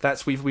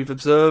 We've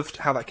observed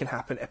how that can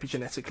happen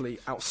epigenetically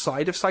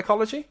outside of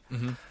psychology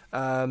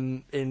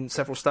in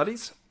several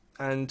studies,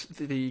 and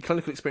the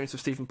clinical experience of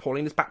Steve and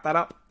Pauline has backed that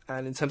up.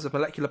 And in terms of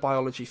molecular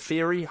biology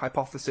theory,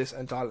 hypothesis,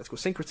 and dialectical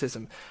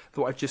syncretism,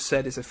 what I've just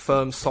said is a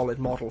firm, solid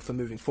model for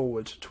moving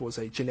forward towards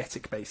a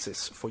genetic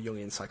basis for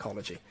Jungian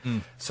psychology.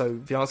 So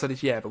the answer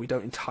is yeah, but we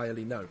don't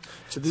entirely know.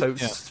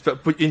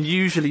 But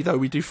usually, though,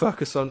 we do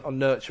focus on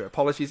nurture.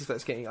 Apologies if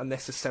that's getting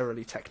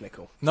unnecessarily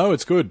technical. No,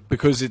 it's good,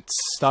 because it's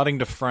starting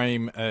to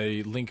frame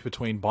a link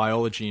between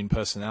biology and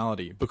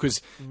personality.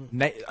 Because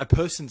a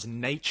person's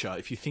nature,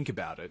 if you think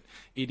about it,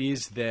 it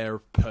is their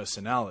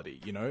personality,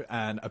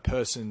 and a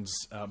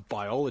person's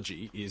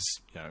biology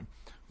is,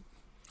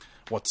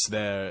 what's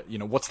their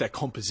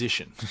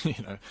composition,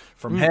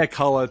 from hair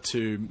color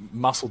to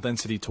muscle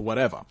density to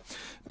whatever.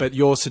 But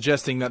you're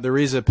suggesting that there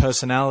is a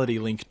personality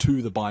link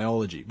to the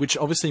biology, which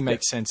obviously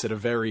makes sense at a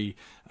very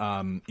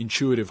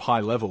intuitive high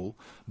level,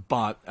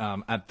 but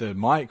at the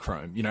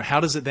microme,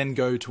 how does it then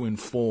go to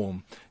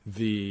inform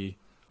the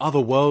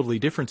otherworldly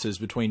differences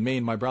between me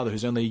and my brother,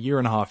 who's only a year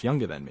and a half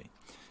younger than me,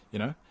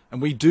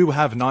 And we do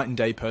have night and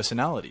day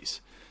personalities.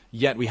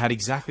 yet we had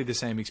exactly the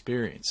same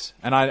experience.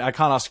 And I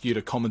can't ask you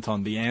to comment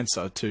on the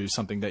answer to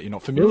something that you're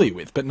not familiar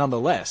with, but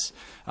nonetheless,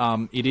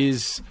 it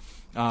is,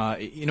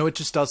 it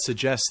just does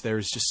suggest there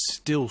is just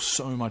still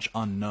so much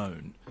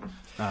unknown.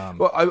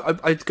 Well,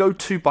 I'd go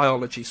to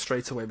biology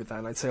straight away with that,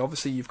 and I'd say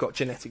obviously you've got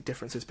genetic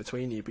differences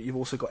between you, but you've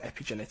also got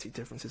epigenetic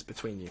differences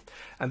between you.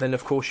 And then,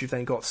 of course, you've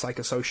then got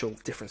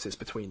psychosocial differences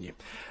between you.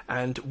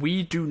 And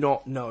we do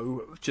not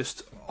know,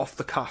 just off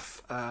the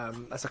cuff,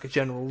 as like a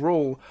general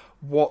rule,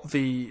 what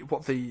the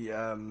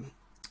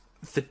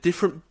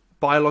different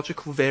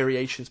biological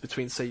variations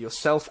between, say,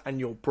 yourself and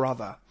your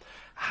brother,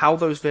 how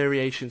those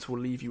variations will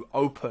leave you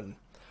open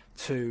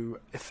to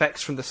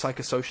effects from the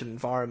psychosocial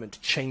environment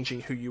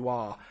changing who you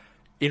are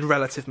in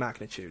relative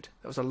magnitude.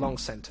 That was a long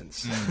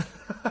sentence.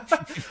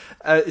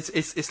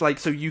 It's like,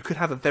 so you could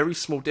have a very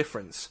small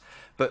difference,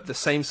 but the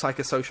same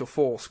psychosocial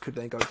force could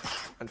then go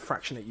and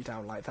fractionate you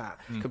down like that.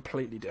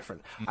 Completely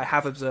different. I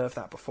have observed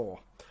that before.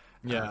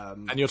 Yeah,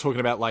 and you're talking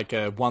about like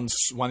one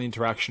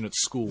interaction at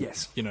school,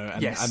 yes,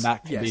 and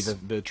that can be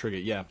the trigger.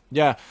 Yeah.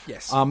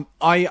 Yes.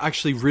 I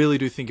actually really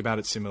do think about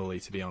it similarly,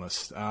 to be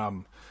honest.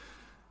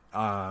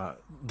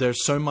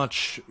 There's so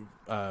much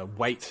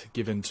weight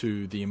given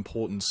to the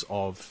importance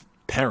of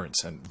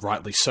parents, and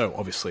rightly so.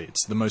 Obviously,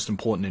 it's the most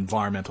important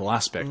environmental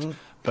aspect.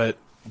 But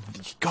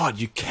God,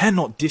 you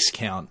cannot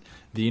discount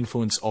the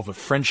influence of a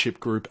friendship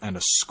group and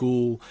a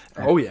school.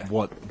 And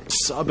what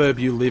suburb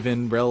you live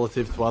in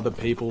relative to other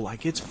people.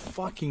 Like, it's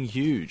fucking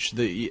huge.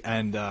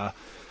 And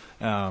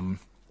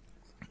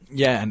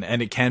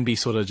it can be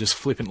sort of just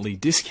flippantly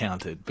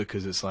discounted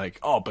because it's like,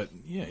 oh, but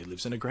he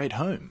lives in a great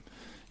home.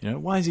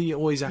 Why is he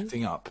always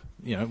acting up?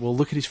 Well,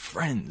 look at his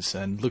friends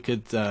and look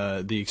at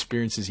the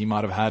experiences he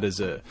might have had as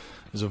a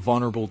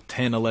vulnerable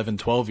 10, 11,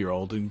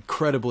 12-year-old,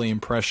 incredibly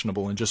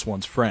impressionable and just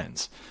wants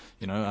friends.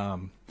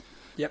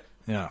 Yep.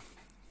 Yeah.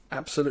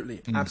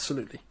 Absolutely.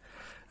 Absolutely.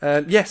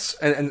 Yes.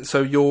 And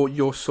so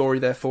your story,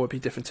 therefore, would be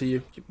different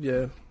to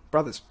your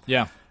brothers.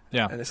 Yeah.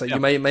 Yeah. And it's like you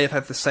may have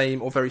had the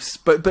same or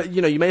but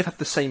you may have had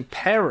the same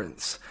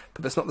parents,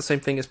 but that's not the same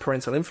thing as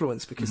parental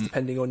influence because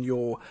depending on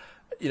your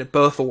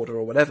birth order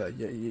or whatever,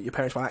 your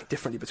parents will act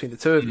differently between the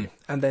two of you.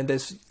 And then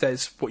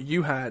there's what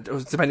you had, or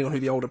depending on who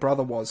the older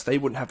brother was, they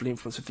wouldn't have the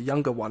influence of the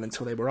younger one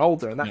until they were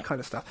older, and that kind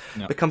of stuff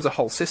becomes a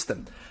whole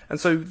system. And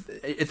so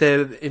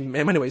in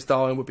many ways,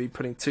 Darwin would be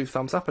putting 2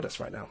 thumbs up at us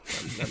right now.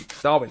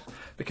 Darwin,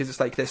 because it's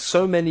like there's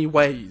so many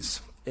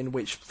ways in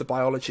which the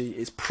biology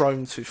is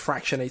prone to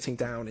fractionating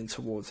down in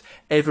towards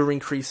ever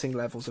increasing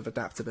levels of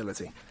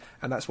adaptability,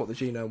 and that's what the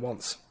genome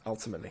wants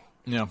ultimately.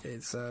 Yeah,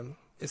 is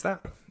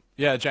that.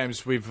 Yeah,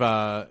 James, we've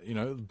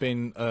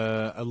been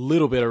a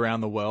little bit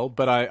around the world,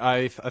 but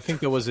I think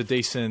there was a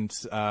decent,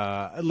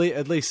 at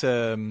least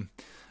a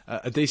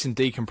decent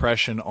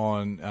decompression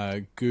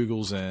on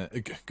Google's on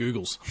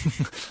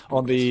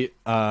the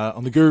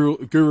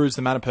gurus,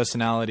 the matter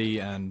personality,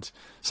 and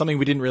something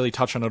we didn't really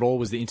touch on at all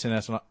was the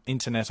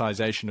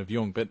internetization of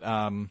Jung. But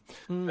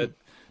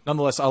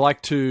nonetheless, I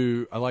like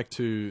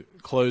to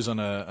close on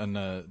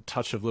a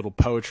touch of little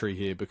poetry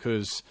here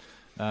because.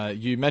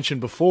 You mentioned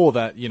before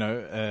that,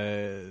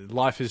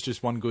 life is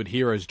just one good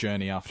hero's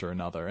journey after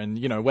another. And,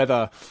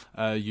 whether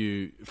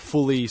you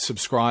fully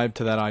subscribe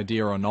to that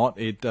idea or not,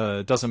 it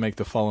doesn't make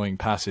the following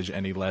passage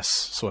any less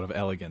sort of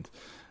elegant.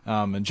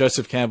 And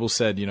Joseph Campbell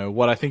said,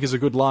 what I think is a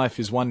good life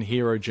is one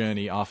hero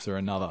journey after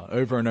another,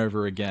 over and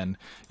over again.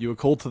 You are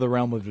called to the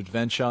realm of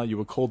adventure.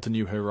 You are called to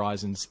new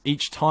horizons.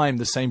 Each time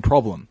the same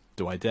problem.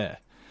 Do I dare?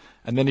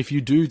 And then if you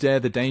do dare,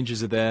 the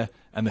dangers are there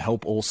and the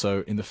help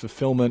also in the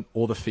fulfillment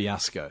or the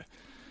fiasco.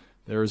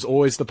 There is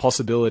always the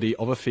possibility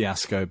of a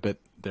fiasco, but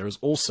there is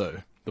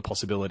also the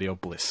possibility of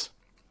bliss.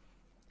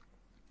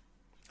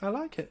 I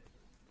like it.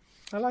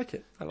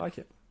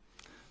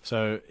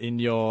 So in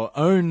your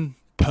own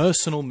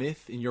personal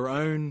myth, in your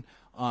own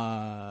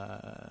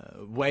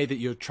way that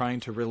you're trying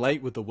to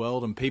relate with the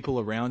world and people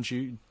around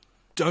you,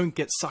 don't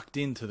get sucked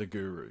into the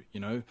guru.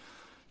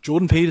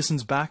 Jordan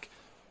Peterson's back.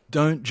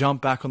 Don't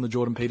jump back on the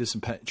Jordan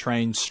Peterson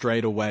train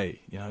straight away.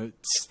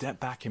 Step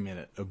back a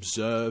minute,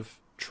 observe,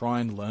 try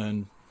and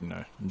learn,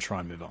 and try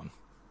and move on.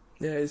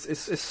 Yeah,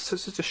 it's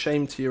such a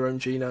shame to your own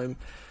genome,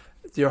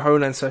 your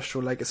own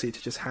ancestral legacy, to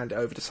just hand it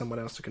over to someone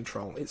else to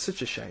control. It's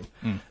such a shame.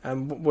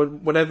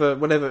 Whatever.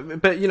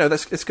 But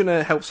it's going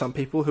to help some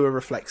people who are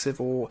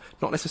reflexive, or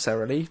not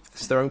necessarily.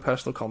 It's their own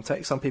personal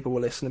context. Some people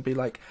will listen and be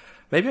like,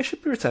 maybe I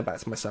should be returned back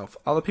to myself.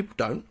 Other people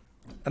don't,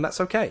 and that's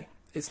okay.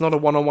 It's not a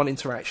one-on-one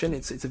interaction.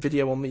 It's a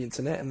video on the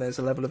internet, and there's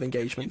a level of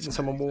engagement that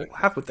someone will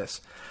have with this.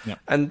 Yeah.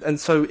 And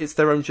so it's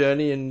their own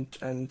journey,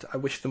 and I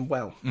wish them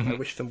well. I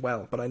wish them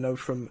well. But I know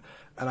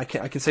and I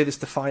can say this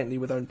defiantly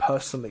with own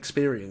personal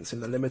experience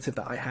in the limited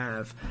that I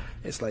have.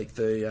 It's like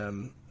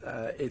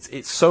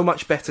it's so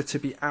much better to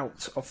be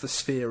out of the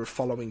sphere of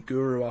following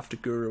guru after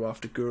guru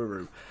after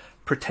guru,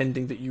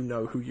 pretending that you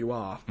know who you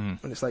are. And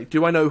it's like,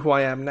 do I know who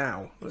I am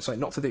now? It's like,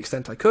 not to the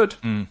extent I could,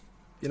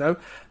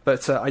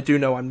 but I do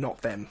know I'm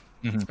not them.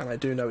 And I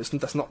do know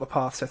that's not the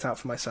path set out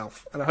for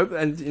myself. And I hope,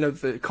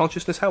 the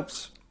consciousness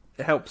helps.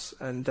 It helps.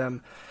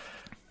 And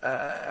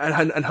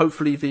and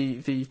hopefully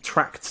the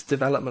tracked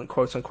development,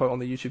 quote unquote, on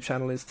the YouTube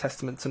channel is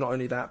testament to not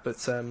only that, but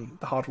the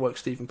hard work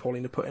Steve and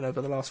Pauline have put in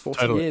over the last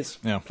 14 years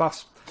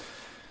plus.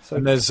 So,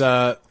 and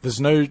there's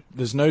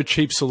no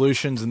cheap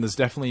solutions, and there's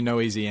definitely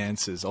no easy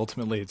answers.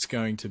 Ultimately, it's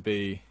going to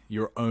be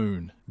your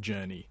own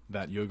journey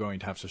that you're going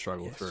to have to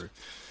struggle through.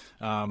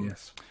 And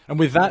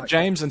with that,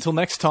 James, until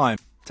next time.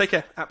 Take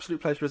care.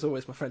 Absolute pleasure as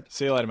always, my friend.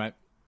 See you later, mate.